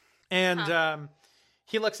away. And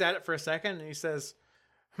he looks at it for a second, and he says,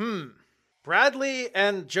 Bradley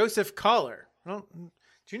and Joseph Collar. Well,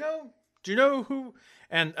 do you know who?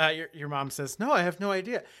 And your mom says, no, I have no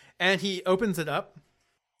idea. And he opens it up,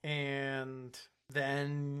 and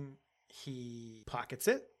then he pockets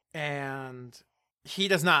it, and he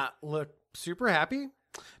does not look super happy,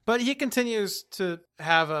 but he continues to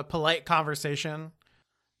have a polite conversation.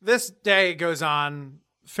 This day goes on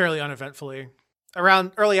fairly uneventfully.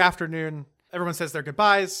 Around early afternoon, everyone says their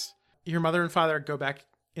goodbyes. Your mother and father go back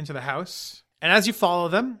into the house, and as you follow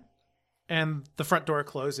them and the front door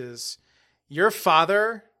closes, your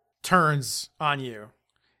father turns on you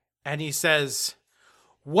and he says,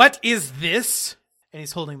 "What is this?" And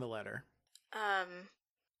he's holding the letter.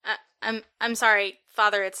 I'm sorry,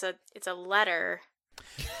 Father. It's a letter.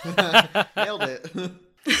 Nailed it.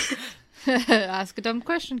 Ask a dumb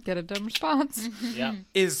question, get a dumb response. Yeah.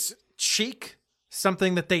 Is cheek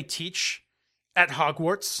something that they teach at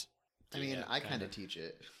Hogwarts? I mean, I kind of teach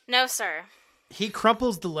it. No, sir. He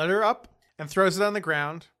crumples the letter up and throws it on the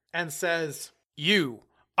ground and says, "You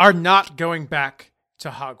are not going back to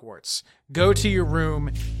Hogwarts. Go to your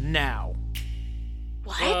room now."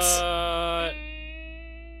 What?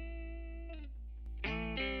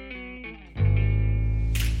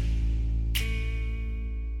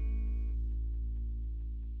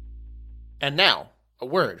 And now, a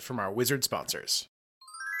word from our wizard sponsors.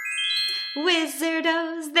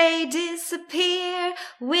 Wizardos, they disappear.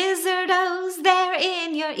 Wizardos, they're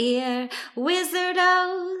in your ear.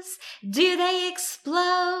 Wizardos, do they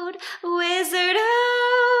explode? Wizardos!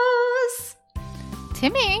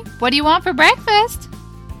 Timmy, what do you want for breakfast?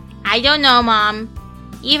 I don't know, Mom.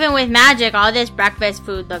 Even with magic, all this breakfast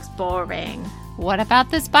food looks boring. What about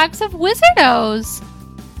this box of Wizardos?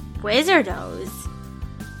 Wizardos?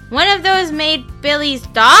 One of those made Billy's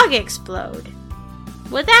dog explode.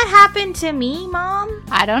 Would that happen to me, Mom?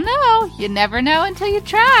 I don't know. You never know until you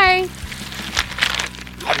try.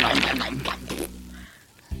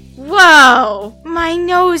 Whoa! My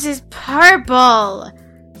nose is purple!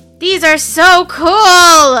 These are so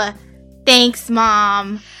cool! Thanks,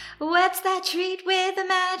 Mom. What's that treat with a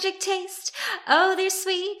magic taste? Oh, they're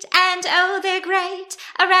sweet and oh, they're great.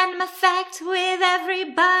 A random effect with every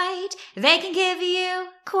bite. They can give you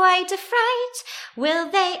quite a fright.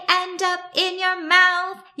 Will they end up in your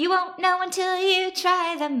mouth? You won't know until you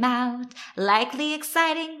try them out. Likely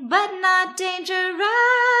exciting, but not dangerous.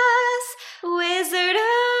 Wizardos!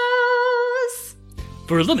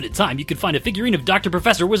 For a limited time, you can find a figurine of Dr.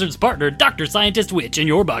 Professor Wizard's partner, Dr. Scientist Witch, in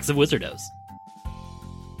your box of Wizardos.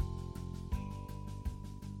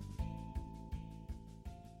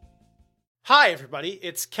 Hi, everybody.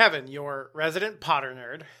 It's Kevin, your resident Potter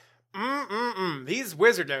nerd. These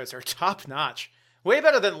Wizardos are top-notch. Way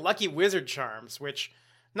better than Lucky Wizard Charms, which,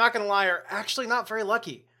 not gonna lie, are actually not very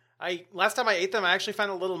lucky. Last time I ate them, I actually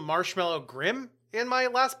found a little marshmallow Grim in my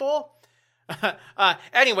last bowl.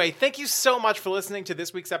 Anyway, thank you so much for listening to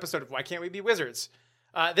this week's episode of Why Can't We Be Wizards?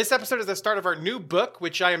 This episode is the start of our new book,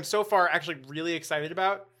 which I am so far actually really excited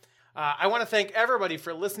about. I want to thank everybody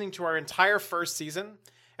for listening to our entire first season,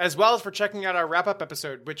 as well as for checking out our wrap-up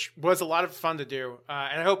episode, which was a lot of fun to do,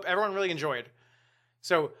 and I hope everyone really enjoyed.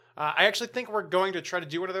 So I actually think we're going to try to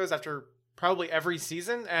do one of those after probably every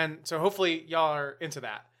season, and so hopefully y'all are into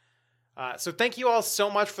that. So thank you all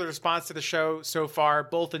so much for the response to the show so far,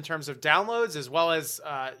 both in terms of downloads as well as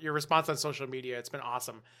your response on social media. It's been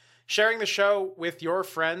awesome. Sharing the show with your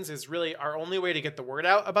friends is really our only way to get the word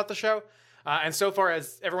out about the show. And so far,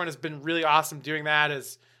 as everyone has been really awesome doing that,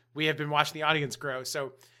 as we have been watching the audience grow.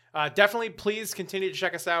 So definitely please continue to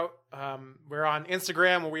check us out. We're on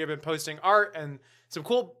Instagram, where we have been posting art and some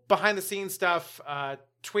cool behind-the-scenes stuff.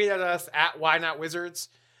 Tweet at us at Why Not Wizards.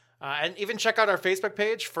 And even check out our Facebook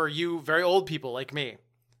page for you very old people like me.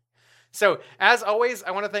 So, as always,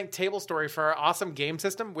 I want to thank Table Story for our awesome game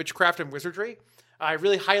system, Witchcraft and Wizardry. I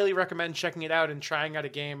really highly recommend checking it out and trying out a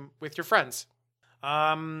game with your friends.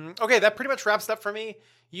 Okay, that pretty much wraps it up for me.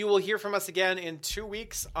 You will hear from us again in 2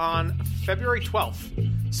 weeks on February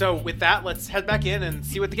 12th. So with that, let's head back in and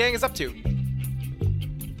see what the gang is up to.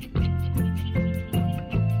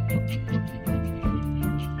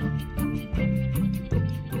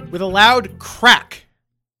 With a loud crack,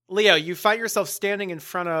 Leo, you find yourself standing in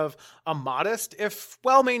front of a modest, if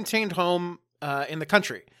well-maintained home in the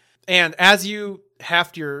country. And as you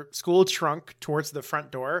heft your school trunk towards the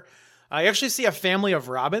front door, you actually see a family of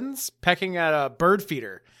robins pecking at a bird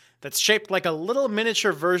feeder that's shaped like a little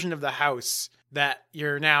miniature version of the house that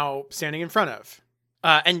you're now standing in front of.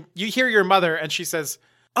 And you hear your mother, and she says,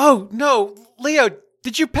 "Oh, no, Leo,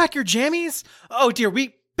 did you pack your jammies? Oh, dear,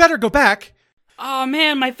 we better go back." Oh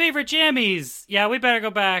man, my favorite jammies! Yeah, we better go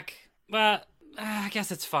back. But I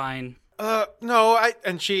guess it's fine. No,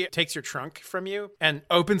 and she takes your trunk from you and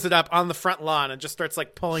opens it up on the front lawn and just starts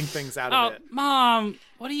like pulling things out of it. Mom,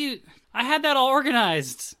 I had that all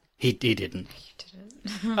organized. He didn't.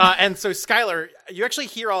 And so Skylar, you actually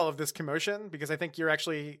hear all of this commotion because I think you're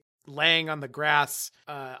actually laying on the grass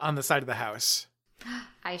on the side of the house.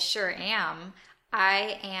 I sure am.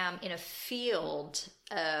 I am in a field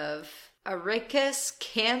of Auricus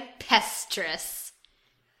campestris.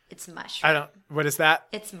 It's mushroom. What is that?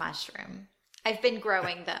 It's mushroom. I've been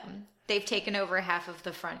growing them. They've taken over half of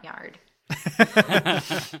the front yard.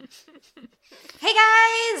 Hey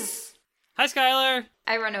guys! Hi, Skylar.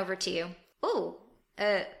 I run over to you. Ooh,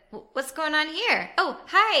 what's going on here? Oh,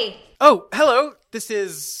 hi. Oh, hello. This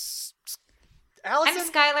is Allison. I'm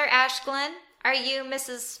Skylar Ashglen. Are you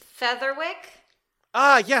Mrs. Featherwick?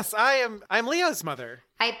 Yes, I'm Leo's mother.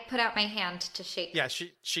 I put out my hand to shake. Yeah,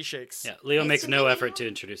 she shakes. Yeah, Leo Nice makes to no meet effort you. to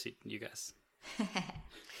introduce you guys.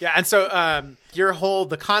 Yeah, and so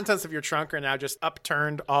the contents of your trunk are now just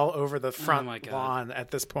upturned all over the front lawn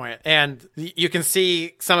at this point. And you can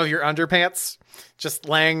see some of your underpants just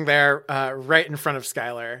laying there right in front of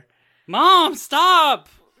Skylar. Mom, stop!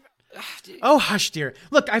 Oh, hush, dear.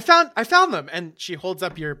 Look, I found them. And she holds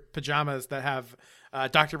up your pajamas that have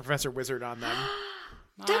Dr. Professor Wizard on them.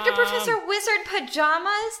 Dr. Professor Wizard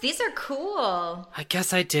pajamas? These are cool. I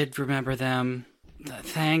guess I did remember them.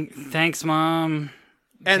 Thanks, Mom.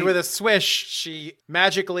 And with a swish, she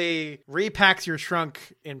magically repacks your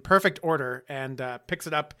trunk in perfect order and picks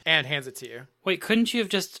it up and hands it to you. Wait, couldn't you have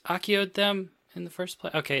just Akio'd them in the first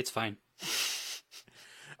place? Okay, it's fine.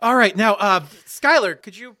 All right, now, Skylar,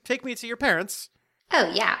 could you take me to your parents?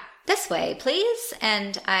 Oh, yeah. This way, please.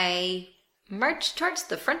 And I march towards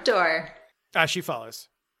the front door. She follows.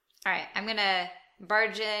 All right, I'm going to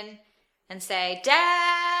barge in and say,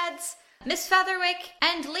 Dads, Miss Featherwick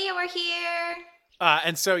and Leo are here.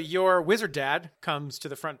 And so your wizard dad comes to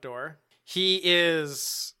the front door. He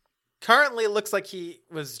is currently looks like he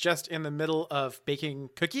was just in the middle of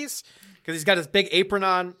baking cookies because he's got his big apron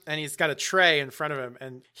on and he's got a tray in front of him.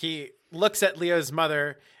 And he looks at Leo's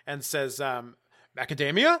mother and says,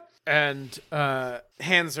 Macadamia? And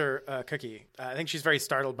hands her a cookie. I think she's very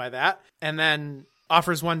startled by that. And then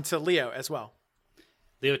offers one to Leo as well.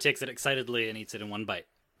 Leo takes it excitedly and eats it in one bite.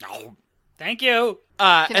 Oh, thank you.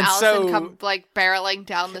 Can and Allison come like barreling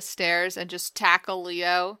down the stairs and just tackle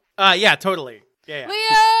Leo? Yeah, totally. Yeah.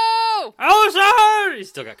 Oh. Allison! He's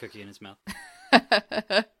still got cookie in his mouth.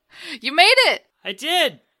 You made it! I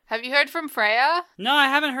did! Have you heard from Freya? No, I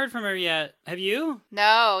haven't heard from her yet. Have you?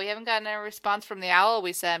 No, we haven't gotten a response from the owl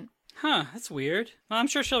we sent. Huh, that's weird. Well, I'm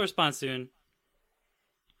sure she'll respond soon.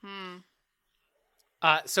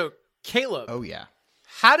 So Caleb, Oh yeah.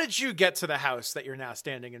 how did you get to the house that you're now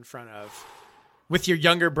standing in front of with your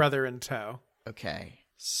younger brother in tow? Okay.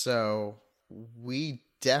 So we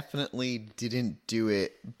definitely didn't do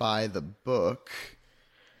it by the book.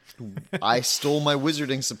 I stole my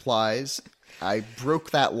wizarding supplies. I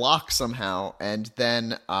broke that lock somehow, and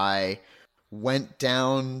then I went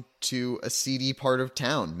down to a seedy part of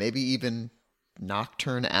town, maybe even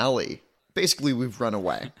Nocturne Alley. Basically, we've run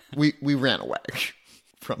away. We ran away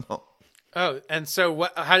from home. Oh, and so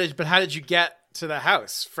how did you get to the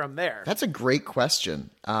house from there? That's a great question.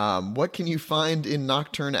 What can you find in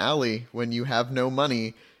Nocturne Alley when you have no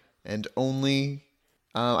money and only...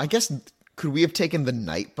 I guess, could we have taken the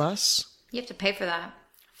night bus? You have to pay for that.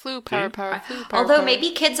 Flu power. Although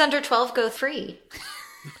maybe kids under 12 go free.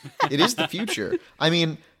 It is the future. I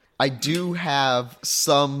mean, I do have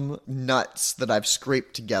some nuts that I've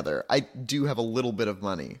scraped together. I do have a little bit of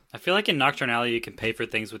money. I feel like in Nocturne Alley you can pay for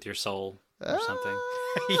things with your soul or something.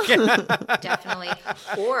 Definitely.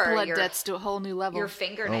 Or Blood your, debts to a whole new level. your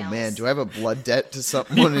fingernails. Oh man, do I have a blood debt to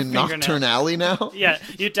someone in Nocturne Alley now? Yeah,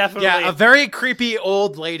 you definitely. Yeah, a very creepy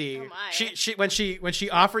old lady. Oh my. She when she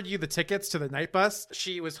offered you the tickets to the night bus,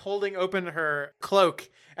 she was holding open her cloak,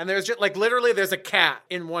 and there's just like literally there's a cat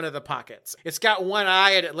in one of the pockets. It's got one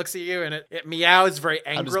eye and it looks at you and it meows very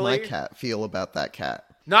How does angrily. my cat feel about that cat?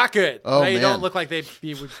 Not good. Oh, They man. don't look like they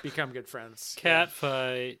would become good friends. Cat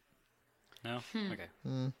fight. No?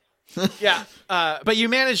 Okay. Yeah, but you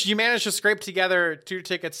managed to scrape together 2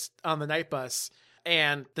 tickets on the night bus,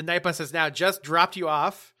 and the night bus has now just dropped you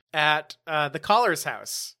off at the caller's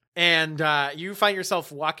house, and you find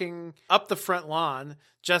yourself walking up the front lawn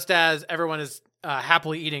just as everyone is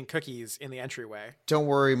happily eating cookies in the entryway. Don't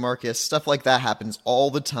worry, Marcus. Stuff like that happens all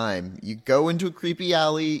the time. You go into a creepy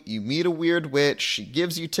alley, you meet a weird witch, she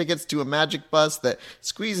gives you tickets to a magic bus that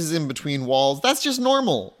squeezes in between walls. That's just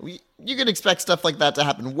normal. You can expect stuff like that to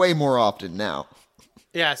happen way more often now.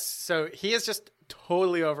 Yes, so he is just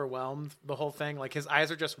totally overwhelmed, the whole thing. Like, his eyes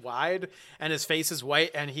are just wide, and his face is white,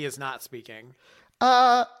 and he is not speaking.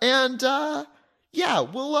 Yeah,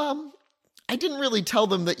 well, I didn't really tell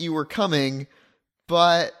them that you were coming,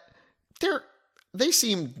 but they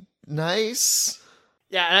seemed nice.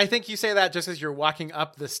 Yeah, and I think you say that just as you're walking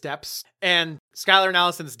up the steps, and Skylar and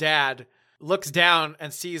Allison's dad looks down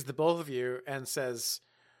and sees the both of you and says,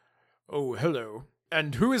 "Oh, hello.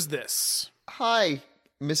 And who is this?" Hi,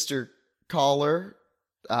 Mr. Caller.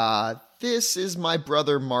 This is my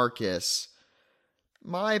brother Marcus.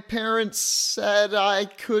 My parents said I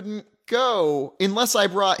couldn't go unless I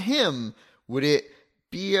brought him. Would it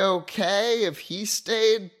be okay if he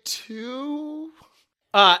stayed too?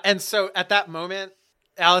 And so at that moment,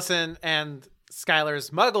 Allison and Skylar's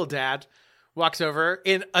Muggle dad walks over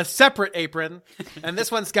in a separate apron, and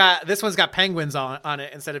this one's got penguins on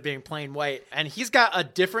it instead of being plain white, and he's got a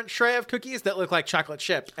different tray of cookies that look like chocolate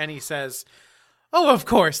chip, and he says, "Oh, of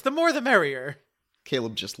course, the more the merrier."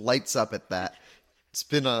 Caleb just lights up at that. It's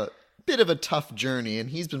been a bit of a tough journey, and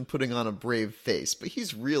he's been putting on a brave face, but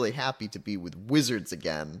he's really happy to be with wizards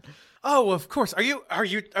again. "Oh, of course. Are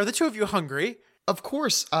the two of you hungry?" Of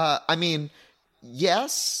course.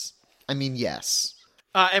 Yes. Yes.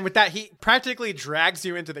 And with that, he practically drags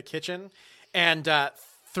you into the kitchen and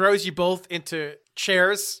throws you both into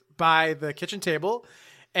chairs by the kitchen table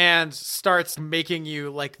and starts making you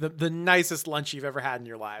like the nicest lunch you've ever had in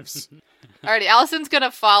your lives. Alrighty, Allison's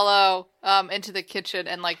gonna follow into the kitchen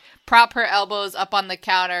and like prop her elbows up on the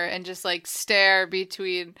counter and just like stare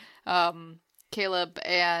between Caleb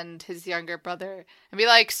and his younger brother and be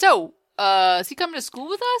like, "So, is he coming to school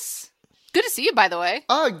with us? Good to see you, by the way."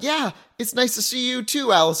 Oh, yeah. It's nice to see you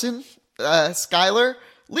too, Allison. Skylar.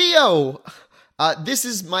 Leo! This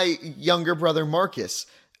is my younger brother, Marcus.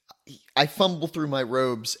 I fumble through my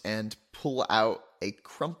robes and pull out a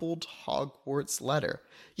crumpled Hogwarts letter.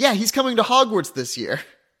 Yeah, he's coming to Hogwarts this year.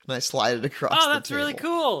 And I slide it across the table. Oh, that's really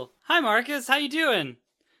cool. Hi, Marcus. How you doing?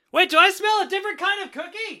 Wait, do I smell a different kind of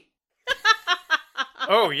cookie?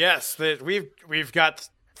 Oh, yes. We've got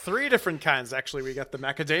 3 different kinds, actually. We got the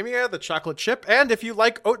macadamia, the chocolate chip, and if you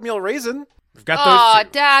like oatmeal raisin, we've got Aw, those too.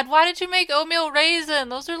 Dad, why did you make oatmeal raisin?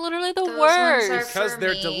 Those are literally the Those worst. ones are Because for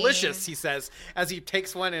they're me. delicious, he says, as he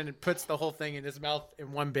takes one and puts the whole thing in his mouth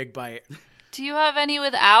in one big bite. Do you have any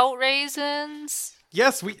without raisins?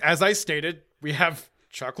 Yes, as I stated, we have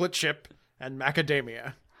chocolate chip and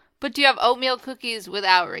macadamia. But do you have oatmeal cookies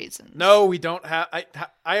without raisins? No, we don't have.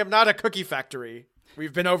 I am not a cookie factory.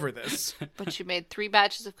 We've been over this. But you made 3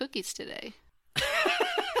 batches of cookies today.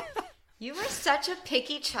 You were such a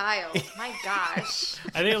picky child. My gosh.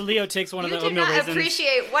 I think Leo takes one of You the do oatmeal not raisins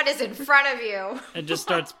appreciate what is in front of you. and just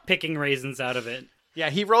starts picking raisins out of it.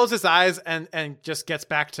 Yeah, he rolls his eyes and just gets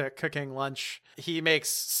back to cooking lunch. He makes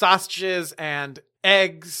sausages and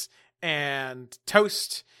eggs and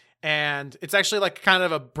toast, and it's actually like kind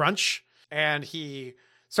of a brunch, and he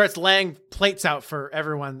starts laying plates out for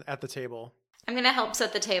everyone at the table. I'm going to help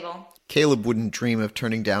set the table. Caleb wouldn't dream of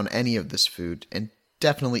turning down any of this food, and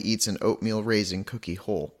definitely eats an oatmeal raisin cookie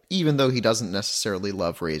whole, even though he doesn't necessarily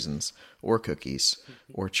love raisins, or cookies,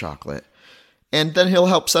 or chocolate. And then he'll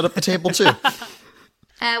help set up the table too.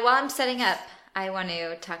 While I'm setting up, I want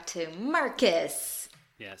to talk to Marcus.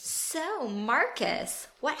 Yes. So, Marcus,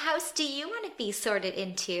 what house do you want to be sorted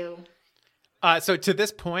into? So to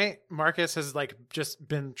this point, Marcus has like just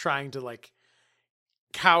been trying to like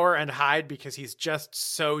cower and hide because he's just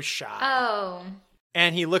so shy. Oh,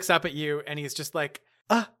 And he looks up at you and he's just like,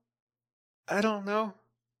 I don't know.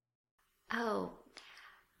 oh.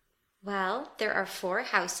 Well, there are 4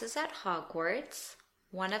 houses at Hogwarts.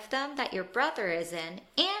 One of them that your brother is in,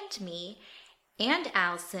 and me, and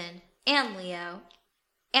Allison, and Leo,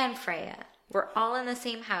 and Freya. We're all in the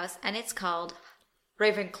same house, and it's called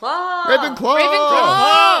Ravenclaw. Ravenclaw!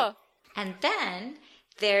 Ravenclaw! And then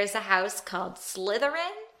there's a house called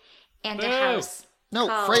Slytherin, and a Boo. house No,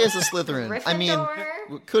 called Freya's a Slytherin. I mean,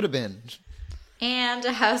 Gryffindor. could have been. And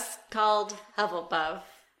a house called Hufflepuff.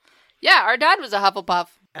 Yeah, our dad was a Hufflepuff.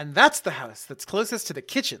 And that's the house that's closest to the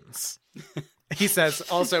kitchens. He says,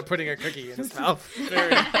 also putting a cookie in his mouth.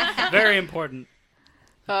 Very, very important.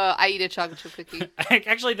 I eat a chocolate chip cookie. I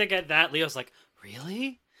actually think at that, Leo's like,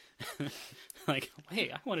 really? Like,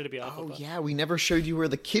 wait, I wanted to be Oh, Hufflepuff. yeah, we never showed you where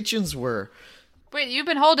the kitchens were. Wait, you've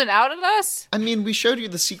been holding out on us? I mean, we showed you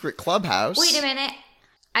the secret clubhouse. Wait a minute.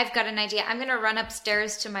 I've got an idea. I'm going to run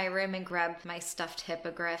upstairs to my room and grab my stuffed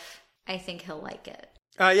hippogriff. I think he'll like it.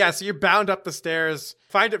 Yeah, so you bound up the stairs,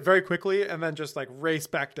 find it very quickly, and then just like race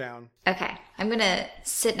back down. Okay. I'm going to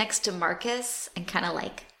sit next to Marcus and kind of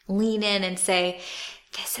like lean in and say,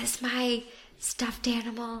 this is my stuffed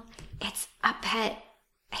animal. It's a pet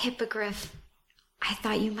hippogriff. I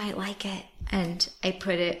thought you might like it. And I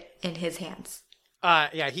put it in his hands.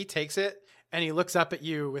 Yeah, he takes it and he looks up at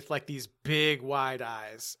you with like these big wide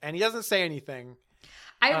eyes, and he doesn't say anything.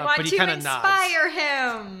 I want but he to kinda nods. inspire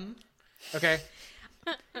him. Okay.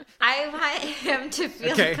 I want him to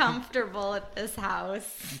feel Okay. comfortable at this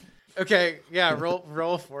house. Okay, yeah,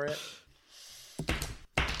 roll for it.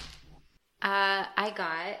 I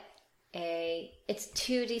got it's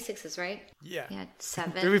 2d6s, right? Yeah. Yeah,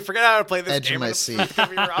 7. Did we forget how to play this Edge of game? my Is seat. it gonna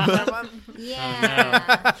be rough, that one?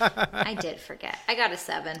 Yeah. I did forget. I got a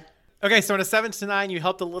 7. Okay, so in a 7 to 9, you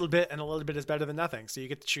helped a little bit, and a little bit is better than nothing. So you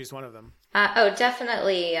get to choose one of them.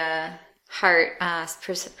 Definitely heart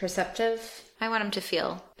perceptive. I want him to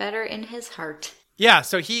feel better in his heart. Yeah,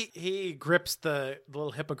 so he grips the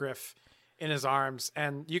little hippogriff in his arms,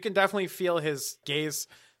 and you can definitely feel his gaze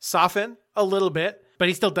soften a little bit, but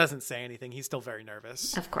he still doesn't say anything. He's still very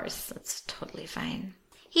nervous. Of course, that's totally fine.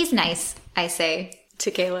 He's nice, I say to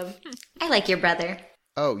Caleb. I like your brother.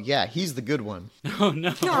 Oh, yeah, he's the good one. Oh, no.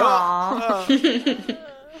 Aww.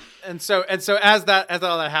 And so as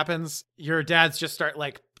all that happens, your dads just start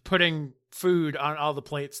like putting food on all the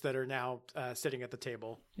plates that are now sitting at the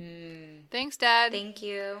table. Thanks, Dad. Thank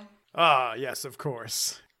you. Ah, yes, of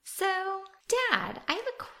course. So, Dad, I have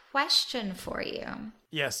a question for you.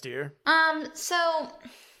 Yes, dear. So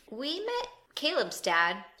we met Caleb's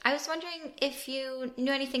dad. I was wondering if you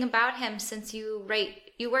knew anything about him since you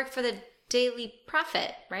work for the Daily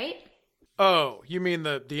Prophet, right? Oh, you mean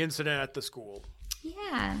the incident at the school?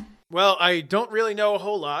 Yeah. Well, I don't really know a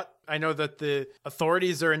whole lot. I know that the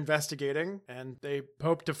authorities are investigating, and they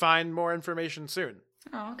hope to find more information soon.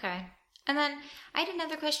 Oh, okay. And then I had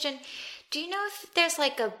another question. Do you know if there's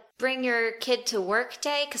like a bring your kid to work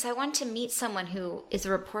day? Because I want to meet someone who is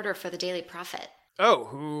a reporter for the Daily Prophet. Oh,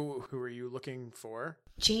 who are you looking for?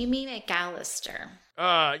 Jamie McAllister.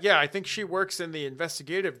 Yeah, I think she works in the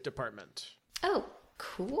investigative department. Oh,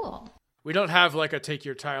 cool. We don't have like a take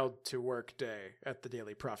your child to work day at the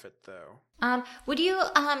Daily Prophet, though. Would you,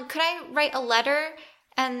 could I write a letter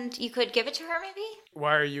and you could give it to her maybe?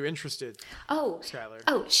 Why are you interested, Oh, Skylar?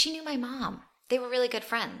 oh, she knew my mom. They were really good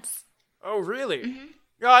friends. Oh, really?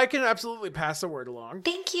 Yeah, I can absolutely pass the word along.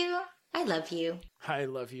 Thank you. I love you. I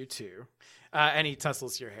love you too. And he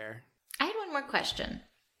tussles your hair. I had one more question.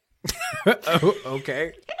 Oh,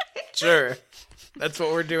 okay. Sure. That's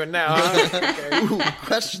what we're doing now. Huh? Ooh,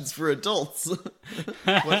 questions for adults.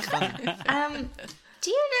 What's funny?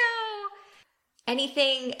 Do you know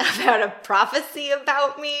anything about a prophecy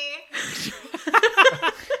about me?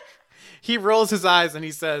 He rolls his eyes and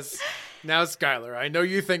he says, "Now, Skylar, I know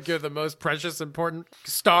you think you're the most precious, important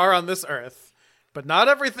star on this earth, but not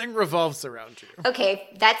everything revolves around you." Okay,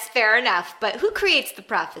 that's fair enough, but who creates the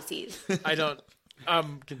prophecies?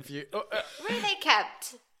 I'm confused. Where are they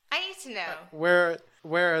kept? I need to know. Where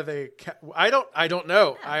are they? I don't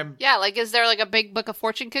know. Yeah, like, is there like a big book of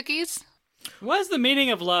fortune cookies? What is the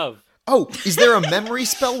meaning of love? Oh, is there a memory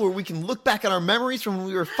spell where we can look back at our memories from when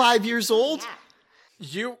we were 5 years old?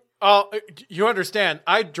 Yeah. You understand?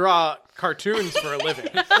 I draw cartoons for a living.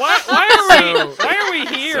 Why are we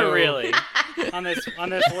here, really? On this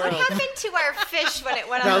world. What happened to our fish when it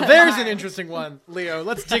went on Now the there's farm? an interesting one, Leo.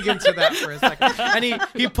 Let's dig into that for a second. And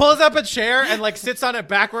he pulls up a chair and like sits on it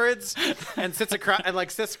backwards and sits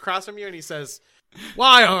across from you and he says,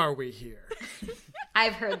 "Why are we here?"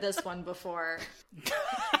 I've heard this one before.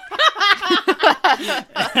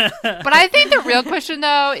 But I think the real question,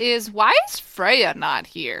 though, is why is Freya not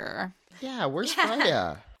here? Yeah, where's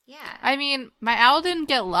Freya? Yeah. I mean, my owl didn't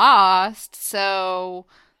get lost, so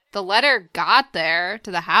the letter got there,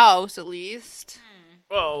 to the house at least.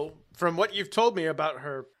 Well, from what you've told me about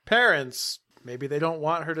her parents, maybe they don't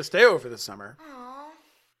want her to stay over the summer.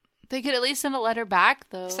 They could at least send a letter back,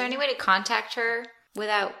 though. Is there any way to contact her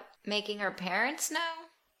without making her parents know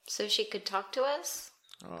so she could talk to us?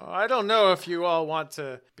 I don't know if you all want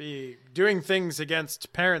to be doing things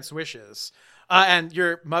against parents' wishes. And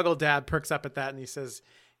your muggle dad perks up at that and he says,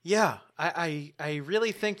 "Yeah, I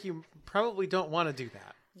really think you probably don't want to do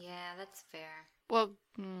that." Yeah, that's fair. Well,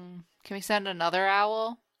 can we send another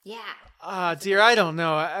owl? Yeah. Dear, I don't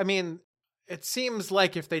know. I mean, it seems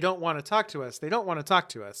like if they don't want to talk to us, they don't want to talk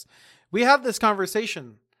to us. We have this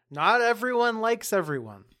conversation. Not everyone likes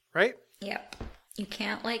everyone, right? Yep. You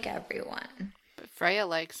can't like everyone. But Freya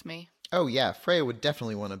likes me. Oh yeah, Freya would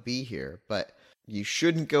definitely want to be here, but you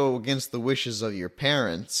shouldn't go against the wishes of your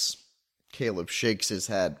parents. Caleb shakes his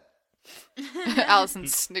head. Allison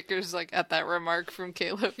snickers like at that remark from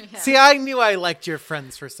Caleb. Yeah. See, I knew I liked your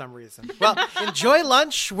friends for some reason. Well, enjoy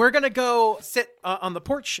lunch. We're going to go sit on the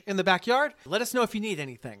porch in the backyard. Let us know if you need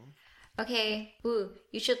anything. Okay. Ooh,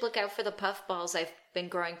 you should look out for the puffballs I've been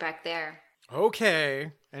growing back there.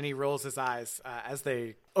 Okay. And he rolls his eyes as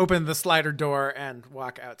they open the slider door and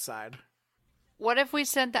walk outside. What if we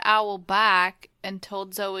sent the owl back and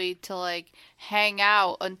told Zoe to like hang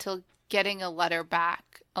out until getting a letter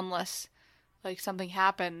back, unless like something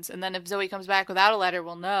happens, and then if Zoe comes back without a letter,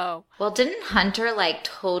 we'll know. Well, didn't Hunter like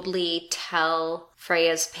totally tell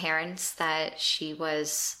Freya's parents that she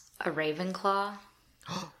was a Ravenclaw?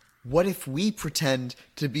 What if we pretend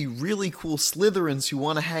to be really cool Slytherins who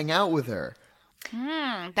want to hang out with her?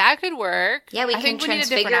 That could work. Yeah, we I can think need a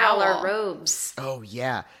transfigure different all owl. our robes. Oh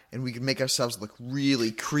yeah, and we can make ourselves look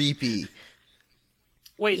really creepy.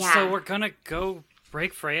 Wait, Yeah. so we're gonna go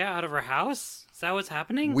break Freya out of her house? Is that what's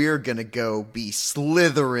happening? We're gonna go be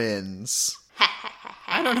Slytherins.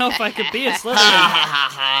 I don't know if I could be a Slytherin.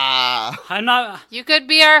 Ha I'm not. You could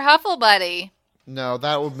be our Huffle buddy. No,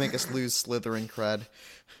 that would make us lose Slytherin cred.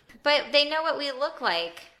 But they know what we look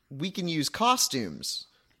like. We can use costumes.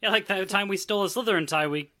 Yeah, like that time we stole a Slytherin tie,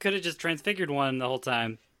 we could have just transfigured one the whole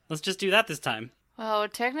time. Let's just do that this time. Well, we're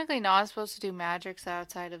technically not supposed to do magics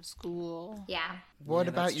outside of school. Yeah. What Yeah,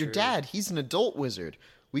 about that's your true. dad? He's an adult wizard.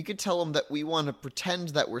 We could tell him that we want to pretend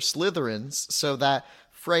that we're Slytherins so that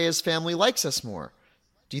Freya's family likes us more.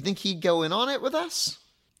 Do you think he'd go in on it with us?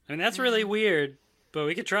 I mean, that's really weird, but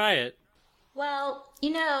we could try it. Well, you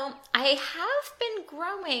know, I have been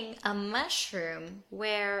growing a mushroom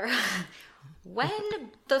where when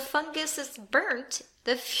the fungus is burnt,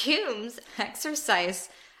 the fumes exercise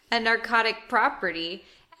a narcotic property,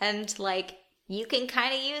 and like you can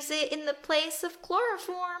kind of use it in the place of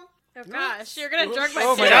chloroform. Oh gosh, you're gonna drug my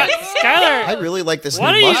Oh my theory. god, Skylar! I really like this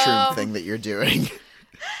What new are you- mushroom thing that you're doing.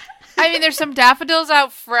 I mean, there's some daffodils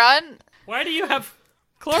out front. Why do you have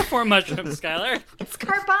chloroform mushrooms, Skylar? It's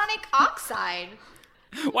carbonic oxide.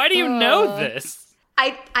 Why do you know this?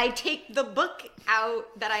 I take the book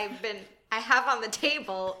out that I have on the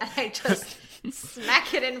table and I just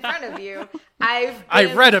smack it in front of you. I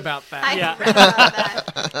read about that. I Yeah. read about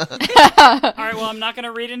that. All right, well, I'm not going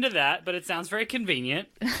to read into that, but it sounds very convenient.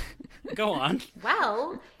 Go on.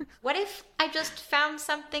 Well, what if I just found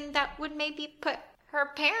something that would maybe put her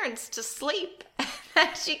parents to sleep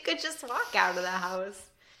and she could just walk out of the house?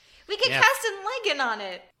 We could Yeah. cast Enlighten on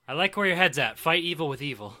it. I like where your head's at. Fight evil with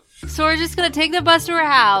evil. So we're just gonna take the bus to her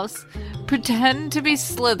house, pretend to be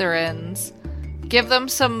Slytherins, give them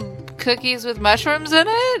some cookies with mushrooms in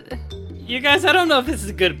it? You guys, I don't know if this is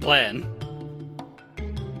a good plan.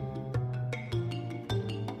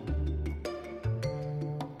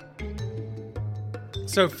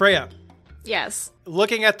 So Freya, Yes.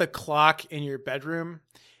 looking at the clock in your bedroom,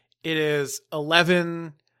 it is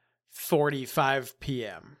 11:45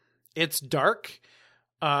 p.m. It's dark,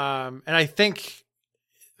 and I think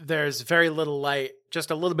there's very little light,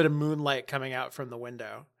 just a little bit of moonlight coming out from the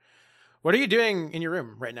window. What are you doing in your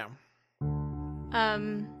room right now?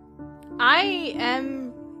 I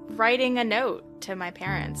am writing a note to my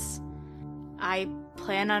parents. I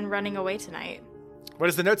plan on running away tonight. What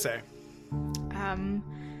does the note say?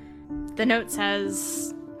 The note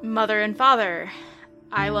says, Mother and Father,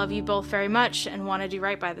 I love you both very much and want to do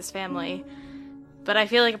right by this family, but I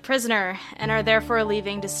feel like a prisoner and are therefore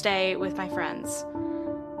leaving to stay with my friends.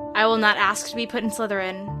 I will not ask to be put in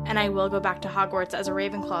Slytherin, and I will go back to Hogwarts as a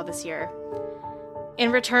Ravenclaw this year.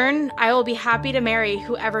 In return, I will be happy to marry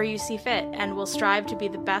whoever you see fit and will strive to be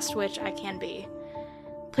the best witch I can be.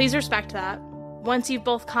 Please respect that. Once you've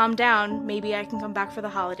both calmed down, maybe I can come back for the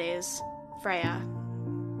holidays. Freya.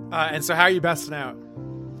 And so how are you besting out?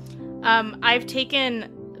 I've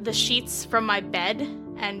taken the sheets from my bed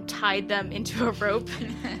and tied them into a rope,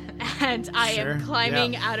 and I Sure, am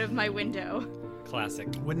climbing yeah. out of my window. Classic.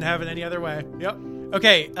 Wouldn't have it any other way. Yep.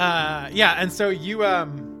 Okay. Yeah. And so you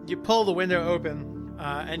pull the window open,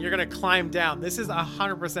 and you're gonna climb down. This is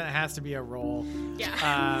 100% has to be a roll.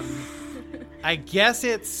 Yeah. I guess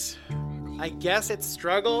it's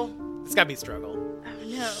struggle. It's gotta be struggle. Oh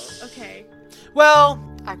no. Okay. Well,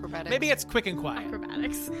 Acrobatics. maybe it's quick and quiet.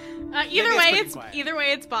 Acrobatics. it's Either quick and quiet.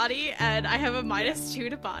 way, it's body, and I have a -2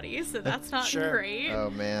 to body, so that's not Sure. great. Oh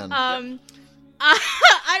man.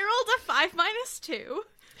 I rolled a 5 -2.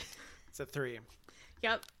 It's a 3.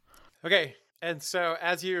 Yep. Okay. And so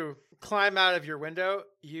as you climb out of your window,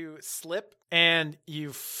 you slip and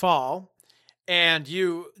you fall. And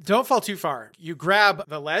you don't fall too far. You grab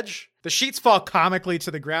the ledge. The sheets fall comically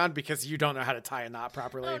to the ground because you don't know how to tie a knot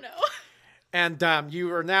properly. Oh no. And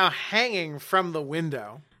you are now hanging from the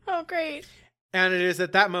window. Oh great. And it is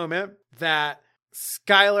at that moment that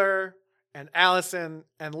Skylar and Allison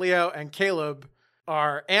and Leo and Caleb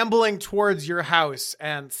are ambling towards your house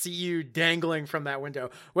and see you dangling from that window.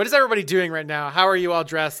 What is everybody doing right now? How are you all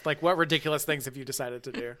dressed? Like, what ridiculous things have you decided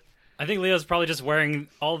to do? I think Leo's probably just wearing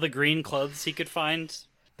all the green clothes he could find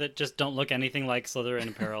that just don't look anything like Slytherin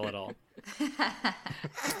apparel at all.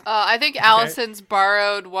 I think Allison's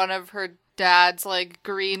borrowed one of her dad's like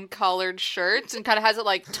green colored shirts and kind of has it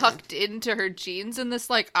like tucked into her jeans in this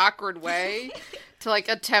like awkward way to like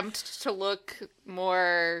attempt to look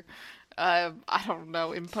more I don't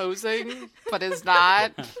know, imposing, but is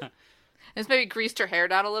not. It's maybe greased her hair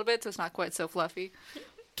down a little bit so it's not quite so fluffy.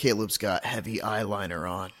 Caleb's got heavy eyeliner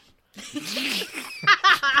on.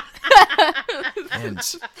 And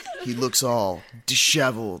he looks all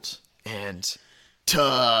disheveled and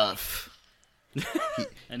tough.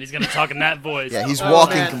 And he's going to talk in that voice. Yeah, he's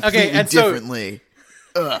walking man. completely Okay, and so- differently.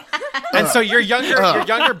 And so your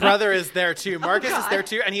younger brother is there too. Marcus is there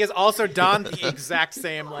too, and he has also donned the exact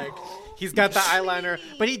same, like, he's got the eyeliner,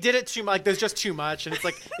 but he did it too much. Like, there's just too much, and it's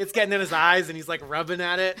like, it's getting in his eyes, and he's like rubbing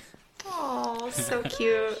at it. Oh, so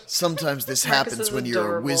cute. Sometimes this Marcus happens is when you're a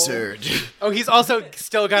adorable. wizard. Oh, he's also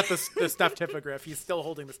still got the stuffed hippogriff. He's still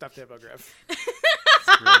holding the stuffed hippogriff.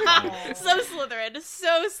 So Slytherin.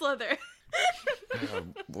 So Slytherin.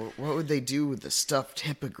 What would they do with the stuffed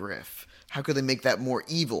hippogriff? How could they make that more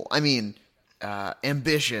evil? I mean,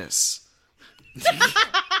 ambitious.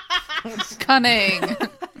 Cunning.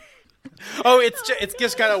 Oh, it's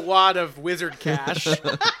just got a wad of wizard cash. All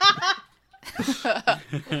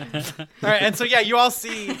right, and so yeah, you all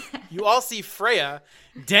see Freya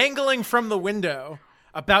dangling from the window,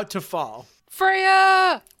 about to fall.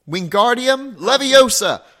 Freya! Wingardium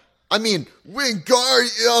Leviosa! I mean,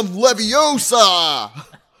 Wingardium Leviosa!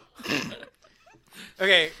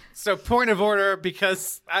 Okay, so point of order,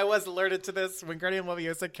 because I was alerted to this. Wingardium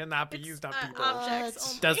Leviosa cannot be used on people. Objects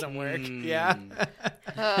only. Doesn't work. Yeah.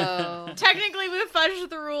 Oh. Technically, we fudged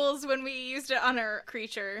the rules when we used it on our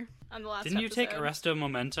creature on the last Didn't you take episode. Arresto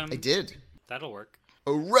Momentum? I did. That'll work.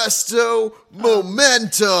 Arresto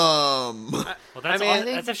Momentum! Well, that's, I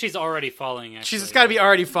mean- that's if she's already falling, actually. She's got to be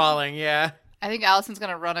already falling. Yeah. I think Allison's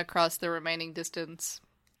gonna run across the remaining distance.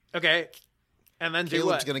 Okay. And then do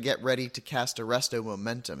Caleb's what? gonna get ready to cast Arresto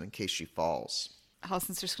Momentum in case she falls.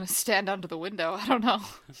 Allison's just gonna stand under the window. I don't know.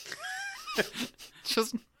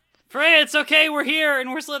 Just Freya, it's okay, we're here,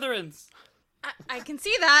 and we're Slytherins. I can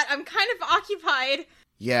see that. I'm kind of occupied.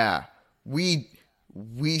 Yeah, we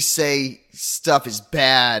say stuff is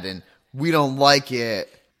bad and We don't like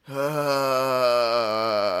it.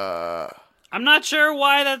 I'm not sure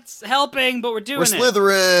why that's helping, but we're doing We're it.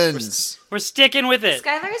 Slytherins. We're sticking with it.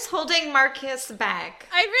 Skylar's holding Marcus back.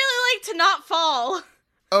 I'd really like to not fall.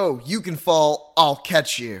 Oh, you can fall. I'll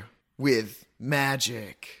catch you with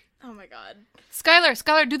magic. Oh my god.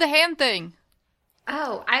 Skylar, do the hand thing.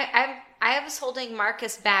 Oh, I was holding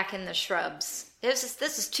Marcus back in the shrubs. This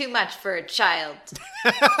is too much for a child.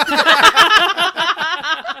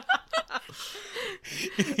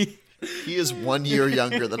 He is 1 year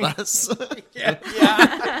younger than us.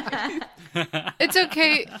 It's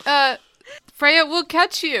okay. Freya will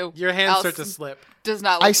catch you. Your hands start to Allison slip. Does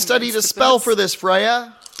not. I look studied a convinced spell with for this,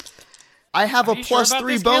 Freya. I have a you sure about +3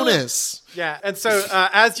 this, Caleb? bonus. Yeah, and so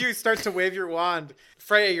as you start to wave your wand,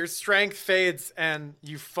 Freya, your strength fades and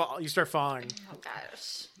you fall. You start falling. Oh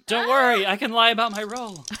gosh. Don't worry, I can lie about my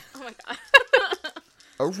role. Oh my god.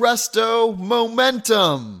 Arresto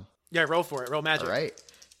momentum. Yeah, roll for it. Roll magic. All right.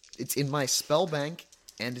 It's in my spell bank,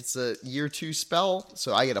 and it's a year 2 spell,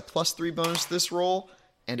 so I get a +3 bonus this roll,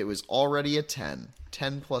 and it was already a 10.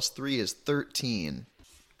 10 plus 3 is 13.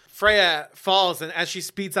 Freya falls, and as she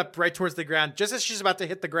speeds up right towards the ground, just as she's about to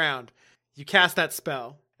hit the ground, you cast that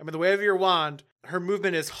spell. And with the wave of your wand, her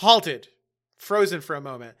movement is halted, frozen for a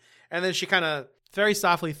moment, and then she kind of very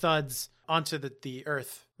softly thuds onto the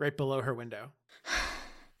earth right below her window.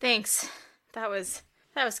 Thanks. That was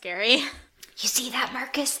scary. You see that,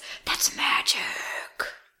 Marcus? That's magic.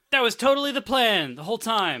 That was totally the plan the whole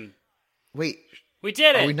time. Wait, We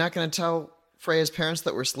did it. are we not going to tell Freya's parents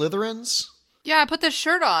that we're Slytherins? Yeah, I put this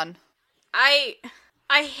shirt on. I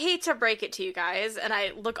hate to break it to you guys, and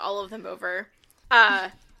I look all of them over.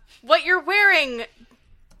 What you're wearing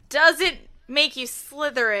doesn't make you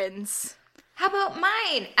Slytherins. How about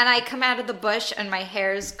mine? And I come out of the bush and my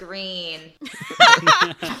hair's green.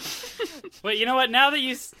 Wait, you know what? Now that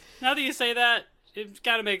you say that, it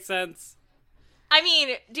kind of makes sense. I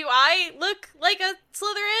mean, do I look like a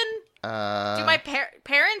Slytherin? Do my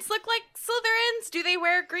parents look like Slytherins? Do they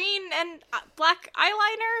wear green and black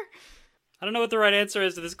eyeliner? I don't know what the right answer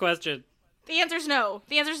is to this question. The answer's no.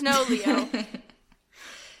 The answer's no, Leo.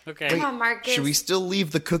 Okay. Come on, Marcus. Should we still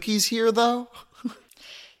leave the cookies here, though?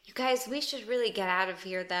 You guys, we should really get out of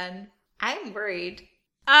here then. I'm worried.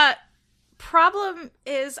 Problem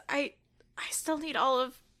is, I still need all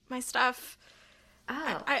of my stuff.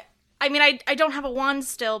 Oh. I mean, I don't have a wand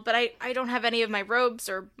still, but I don't have any of my robes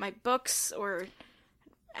or my books or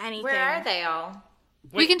anything. Where are they all?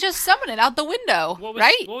 We can just summon it out the window, What was,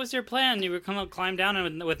 right? What was your plan? You would climb down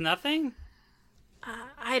and with nothing?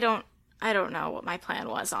 I don't know what my plan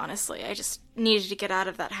was, honestly. I just needed to get out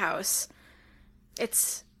of that house.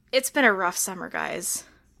 It's been a rough summer, guys.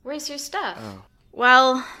 Where's your stuff? Oh.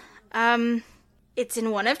 Well, it's in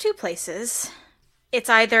one of two places. It's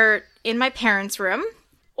either in my parents' room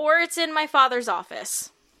or it's in my father's office.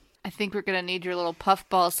 I think we're gonna need your little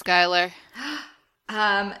puffball, Skylar.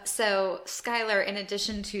 So Skylar, in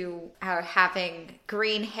addition to having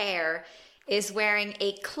green hair, is wearing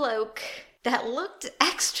a cloak that looked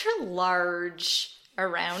extra large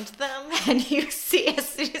around them. And you see, as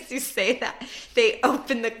soon as you say that, they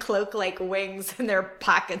open the cloak like wings and their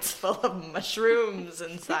pockets full of mushrooms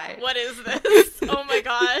inside. What is this? Oh my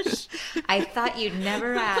gosh. I thought you'd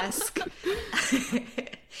never ask.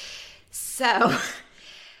 So...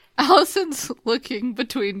 Allison's looking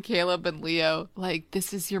between Caleb and Leo like,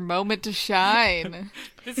 this is your moment to shine.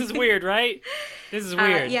 This is weird, right? This is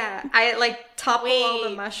weird. Yeah, I topple all the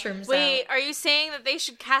Wait, mushrooms Wait, out. are you saying that they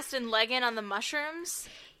should cast in Legend on the mushrooms?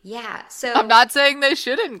 Yeah, so I'm not saying they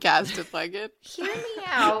shouldn't cast it like it. hear me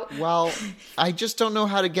out. Well, I just don't know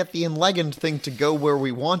how to get the Enlegend thing to go where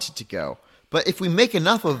we want it to go. But if we make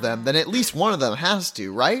enough of them, then at least one of them has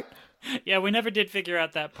to, right? Yeah, we never did figure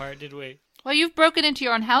out that part, did we? Well, you've broken into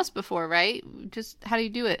your own house before, right? Just how do you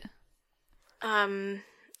do it? I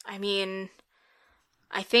mean,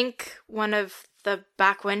 I think one of the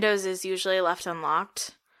back windows is usually left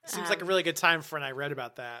unlocked. Seems like a really good time for when I read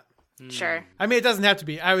about that. Sure. I mean, it doesn't have to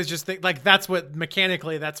be. I was just thinking, like, that's what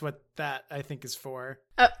that I think is for.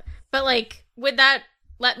 But like, would that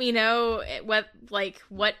let me know what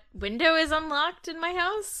window is unlocked in my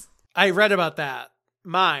house? I read about that.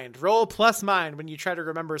 Mind. Roll plus mind when you try to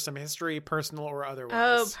remember some history, personal or Oh,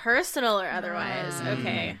 otherwise. personal or otherwise.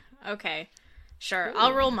 Okay. Sure.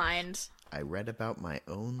 I'll roll mind. I read about my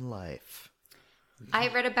own life. I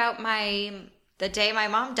read about the day my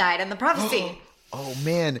mom died and the prophecy. Oh,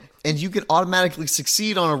 man. And you can automatically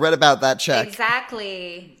succeed on a read about that check.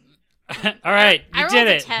 Exactly. All right, I you rolled did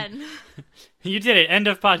a it. 10. You did it. End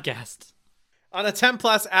of podcast. On a 10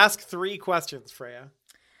 plus, ask 3 questions, Freya.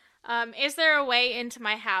 Is there a way into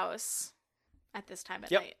my house at this time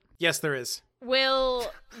of Yep. night? Yes, there is.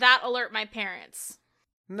 Will that alert my parents?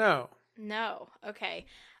 No. No. Okay.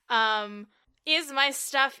 Is my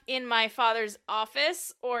stuff in my father's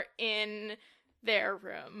office or in their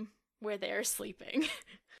room where they're sleeping?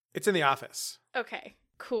 It's in the office. Okay.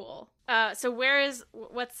 Cool. So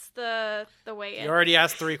what's the way in? You already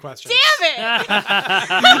asked 3 questions. Damn it!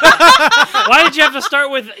 Why did you have to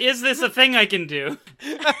start with, is this a thing I can do?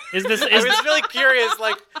 Is this, I is was really curious,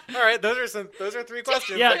 like, all right, those are 3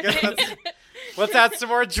 questions. Yeah. I guess let's add some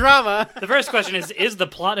more drama. the first question is the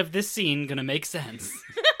plot of this scene gonna make sense?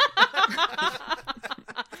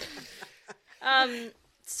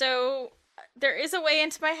 So there is a way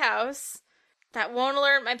into my house that won't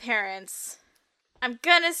alert my parents. I'm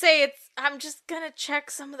just gonna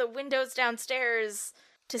check some of the windows downstairs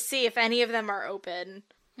to see if any of them are open.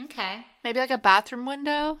 Okay. Maybe like a bathroom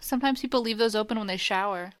window. Sometimes people leave those open when they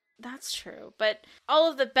shower. That's true, but all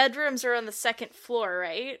of the bedrooms are on the 2nd floor,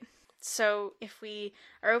 right? So if we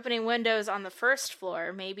are opening windows on the 1st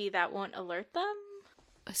floor, maybe that won't alert them?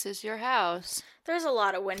 This is your house. There's a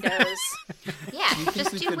lot of windows. Yeah,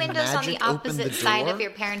 just we do could windows on the magic open opposite the side door? of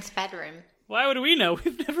your parents' bedroom. Why would we know?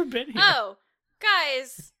 We've never been here. Oh,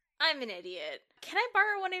 guys, I'm an idiot. Can I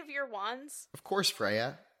borrow one of your wands? Of course,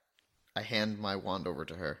 Freya. I hand my wand over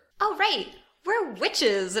to her. Oh, right. We're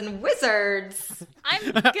witches and wizards.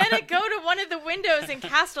 I'm gonna go to one of the windows and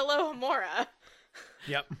cast Alohomora.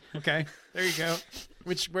 Yep. Okay. There you go.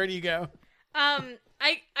 Where do you go?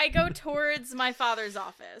 I go towards my father's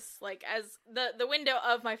office, like as the window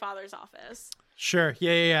of my father's office. Sure.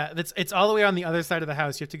 Yeah. It's all the way on the other side of the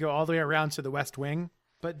house. You have to go all the way around to the west wing.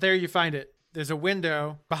 But there you find it. There's a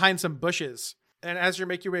window behind some bushes. And as you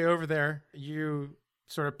make your way over there, you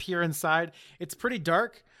sort of peer inside. It's pretty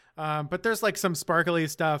dark, but there's like some sparkly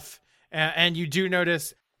stuff. And you do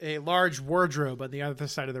notice a large wardrobe on the other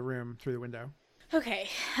side of the room through the window. Okay.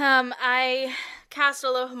 I cast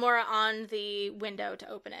Alohomora on the window to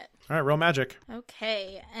open it. All right, roll magic.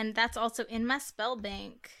 Okay, and that's also in my spell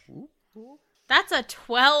bank. That's a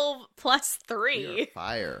 12 plus 3.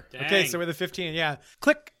 Fire. Dang. Okay, so with a 15, yeah.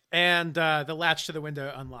 Click, and the latch to the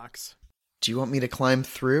window unlocks. Do you want me to climb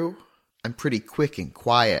through? I'm pretty quick and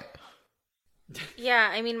quiet. Yeah,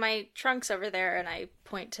 I mean, my trunk's over there, and I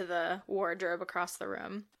point to the wardrobe across the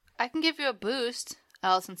room. I can give you a boost,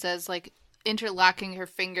 Allison says, like interlocking her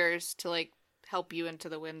fingers to like help you into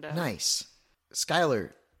the window. Nice.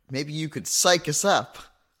 Skylar, maybe you could psych us up.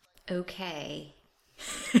 Okay.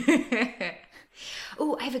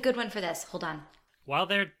 Oh, I have a good one for this. Hold on. While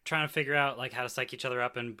they're trying to figure out like how to psych each other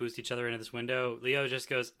up and boost each other into this window, Leo just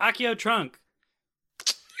goes, Akio trunk.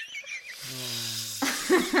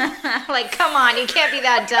 Like, come on, you can't be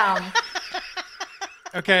that dumb.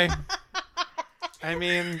 Okay. I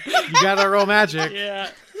mean, you gotta roll magic. Yeah.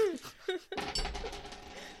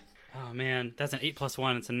 Oh man, that's an 8 plus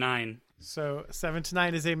 1. It's a 9. So 7 to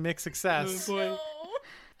 9 is a mixed success. boy.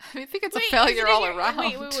 I think it's a Wait, is failure it in all your- around.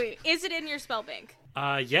 Wait. Is it in your spell bank?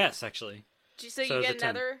 Yes, actually. So So you it's get a 10.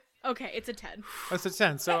 another? Okay, it's a 10. That's a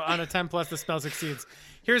 10. So on a 10 plus, the spell succeeds.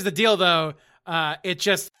 Here's the deal, though. It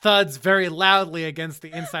just thuds very loudly against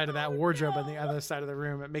the inside of that wardrobe on the other side of the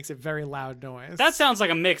room. It makes a very loud noise. That sounds like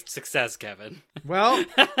a mixed success, Kevin. Well,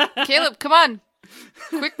 Caleb, come on.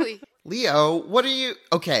 Quickly. Leo, what are you...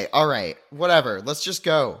 Okay, alright, whatever. Let's just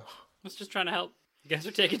go. I was just trying to help. You guys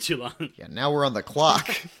are taking too long. Yeah, now we're on the clock.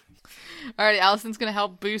 Alright, Allison's gonna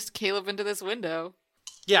help boost Caleb into this window.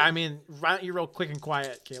 yeah, I mean, why don't you roll quick and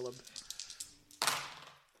quiet, Caleb?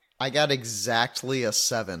 I got exactly a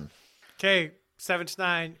 7. Okay, 7 to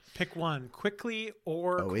 9. Pick one, quickly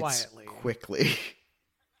or Oh, quietly. it's quickly.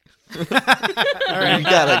 All right. We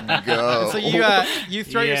gotta go. So you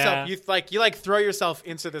throw Yeah. yourself you throw yourself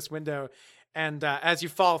into this window, and as you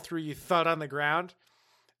fall through, you thud on the ground,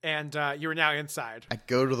 and you are now inside. I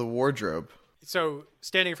go to the wardrobe. So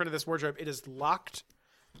standing in front of this wardrobe, it is locked.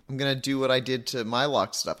 I'm gonna do what I did to my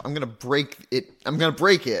locked stuff. I'm gonna break it. I'm gonna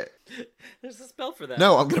break it. There's a spell for that.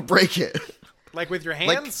 No, I'm gonna break it. Like with your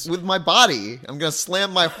Like hands? with my body. I'm gonna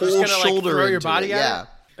slam my whole Just gonna, shoulder throw your into body it. at Yeah.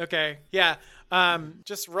 it? Okay. Yeah.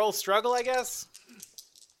 Just roll struggle, I guess.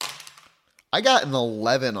 I got an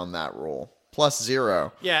 11 on that roll. Plus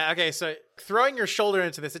 0. Yeah, okay, so throwing your shoulder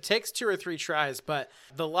into this, it takes 2 or 3 tries, but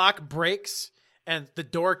the lock breaks and the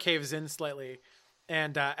door caves in slightly.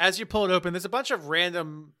 And as you pull it open, there's a bunch of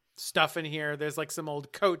random stuff in here. There's like some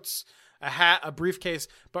old coats, a hat, a briefcase,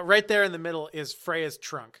 but right there in the middle is Freya's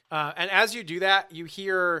trunk. And as you do that, you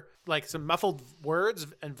hear like some muffled words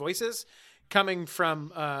and voices coming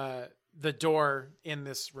from the door in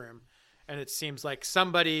this room. and it seems like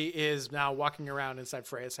somebody is now walking around inside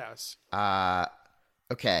Freya's house.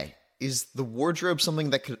 Okay. Is the wardrobe something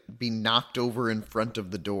that could be knocked over in front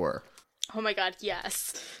of the door? Oh my god,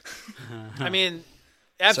 yes. I mean,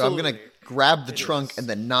 So absolutely. I'm going to grab the It trunk is. and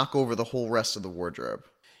then knock over the whole rest of the wardrobe.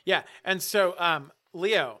 Yeah, and so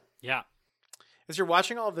Leo, Yeah. as you're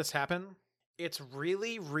watching all of this happen, it's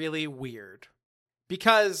really, really weird.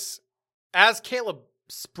 Because as Caleb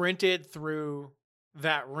sprinted through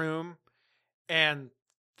that room and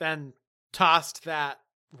then tossed that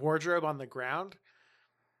wardrobe on the ground,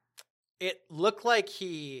 it looked like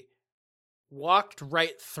he walked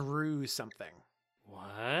right through something.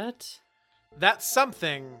 What? That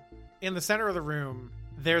something in the center of the room,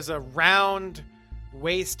 there's a round,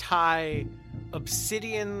 waist-high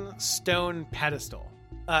obsidian stone pedestal.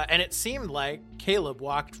 And it seemed like Caleb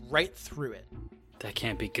walked right through it. That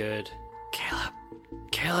can't be good.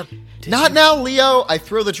 Caleb. Not now, Leo! I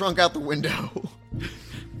throw the trunk out the window.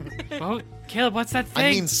 Oh, Caleb, what's that thing?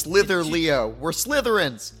 I mean, slither, Leo. We're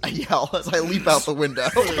Slytherins! I yell as I leap out the window.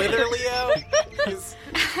 Slither, Leo? He's-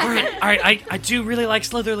 all right. I do really like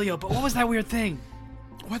Slither, Leo, but what was that weird thing?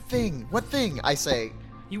 What thing? What thing? I say.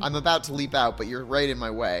 You- I'm about to leap out, but you're right in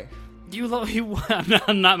my way.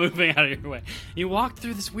 I'm not moving out of your way. You walked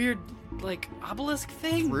through this weird, like, obelisk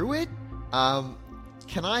thing? Through it?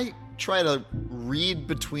 Can I try to read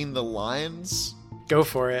between the lines? Go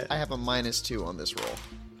for it. I have a -2 on this roll.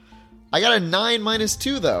 I got a 9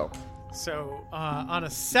 -2, though. So, on a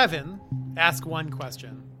 7, ask one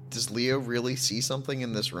question. Does Leo really see something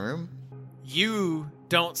in this room? You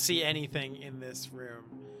don't see anything in this room,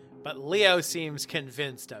 but Leo seems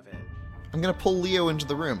convinced of it. I'm gonna pull Leo into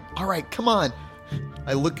the room. All right, come on.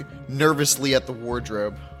 I look nervously at the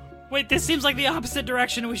wardrobe. Wait, this seems like the opposite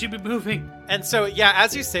direction we should be moving. And so, yeah,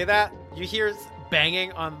 as you say that, you hear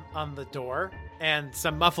banging on the door and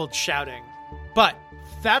some muffled shouting. But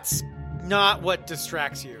that's not what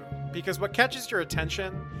distracts you, because what catches your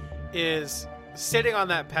attention is sitting on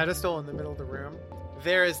that pedestal in the middle of the room,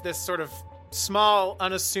 there is this sort of small,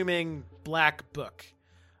 unassuming black book.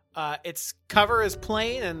 Its cover is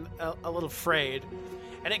plain and a little frayed,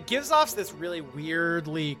 and it gives off this really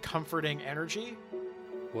weirdly comforting energy.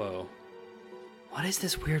 Whoa. What is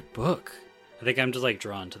this weird book? I think I'm just, like,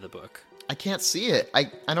 drawn to the book. I can't see it.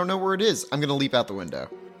 I don't know where it is. I'm gonna leap out the window.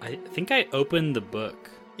 I think I opened the book.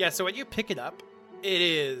 Yeah, so when you pick it up, it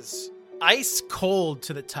is ice cold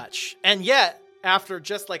to the touch. And yet, after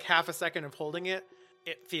just like half a second of holding it,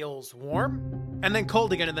 it feels warm and then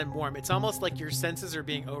cold again and then warm. It's almost like your senses are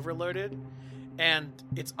being overloaded and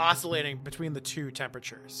it's oscillating between the two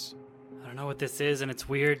temperatures. I don't know what this is, and it's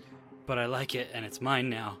weird, but I like it, and it's mine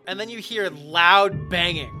now. And then you hear loud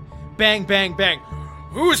banging. Bang, bang, bang.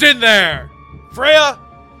 Who's in there? Freya?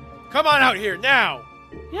 Come on out here now.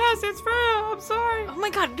 Yes, it's Freya. I'm sorry. Oh my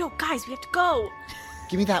god, no, guys, we have to go.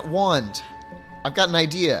 Give me that wand. I've got an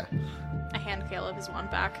idea. I hand Caleb his wand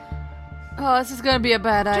back. Oh, this is gonna be a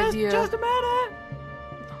bad idea. Just a minute.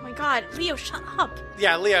 Oh my god, Leo, shut up.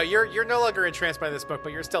 Yeah, Leo, you're no longer entranced by this book,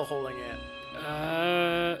 but you're still holding it.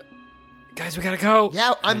 Guys, we gotta go.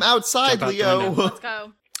 Yeah, I'm outside, jump out the Leo. window. Let's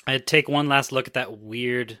go. I take one last look at that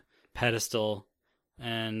weird pedestal,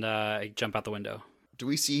 and I jump out the window. Do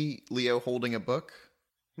we see Leo holding a book?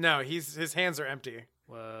 No, his hands are empty.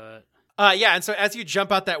 What? Yeah, and so as you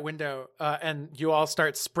jump out that window and you all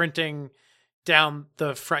start sprinting down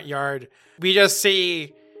the front yard, we just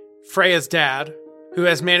see Freya's dad, who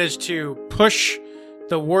has managed to push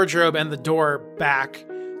the wardrobe and the door back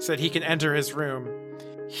so that he can enter his room.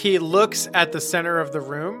 He looks at the center of the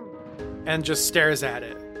room and just stares at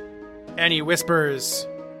it. And he whispers,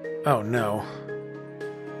 "Oh no."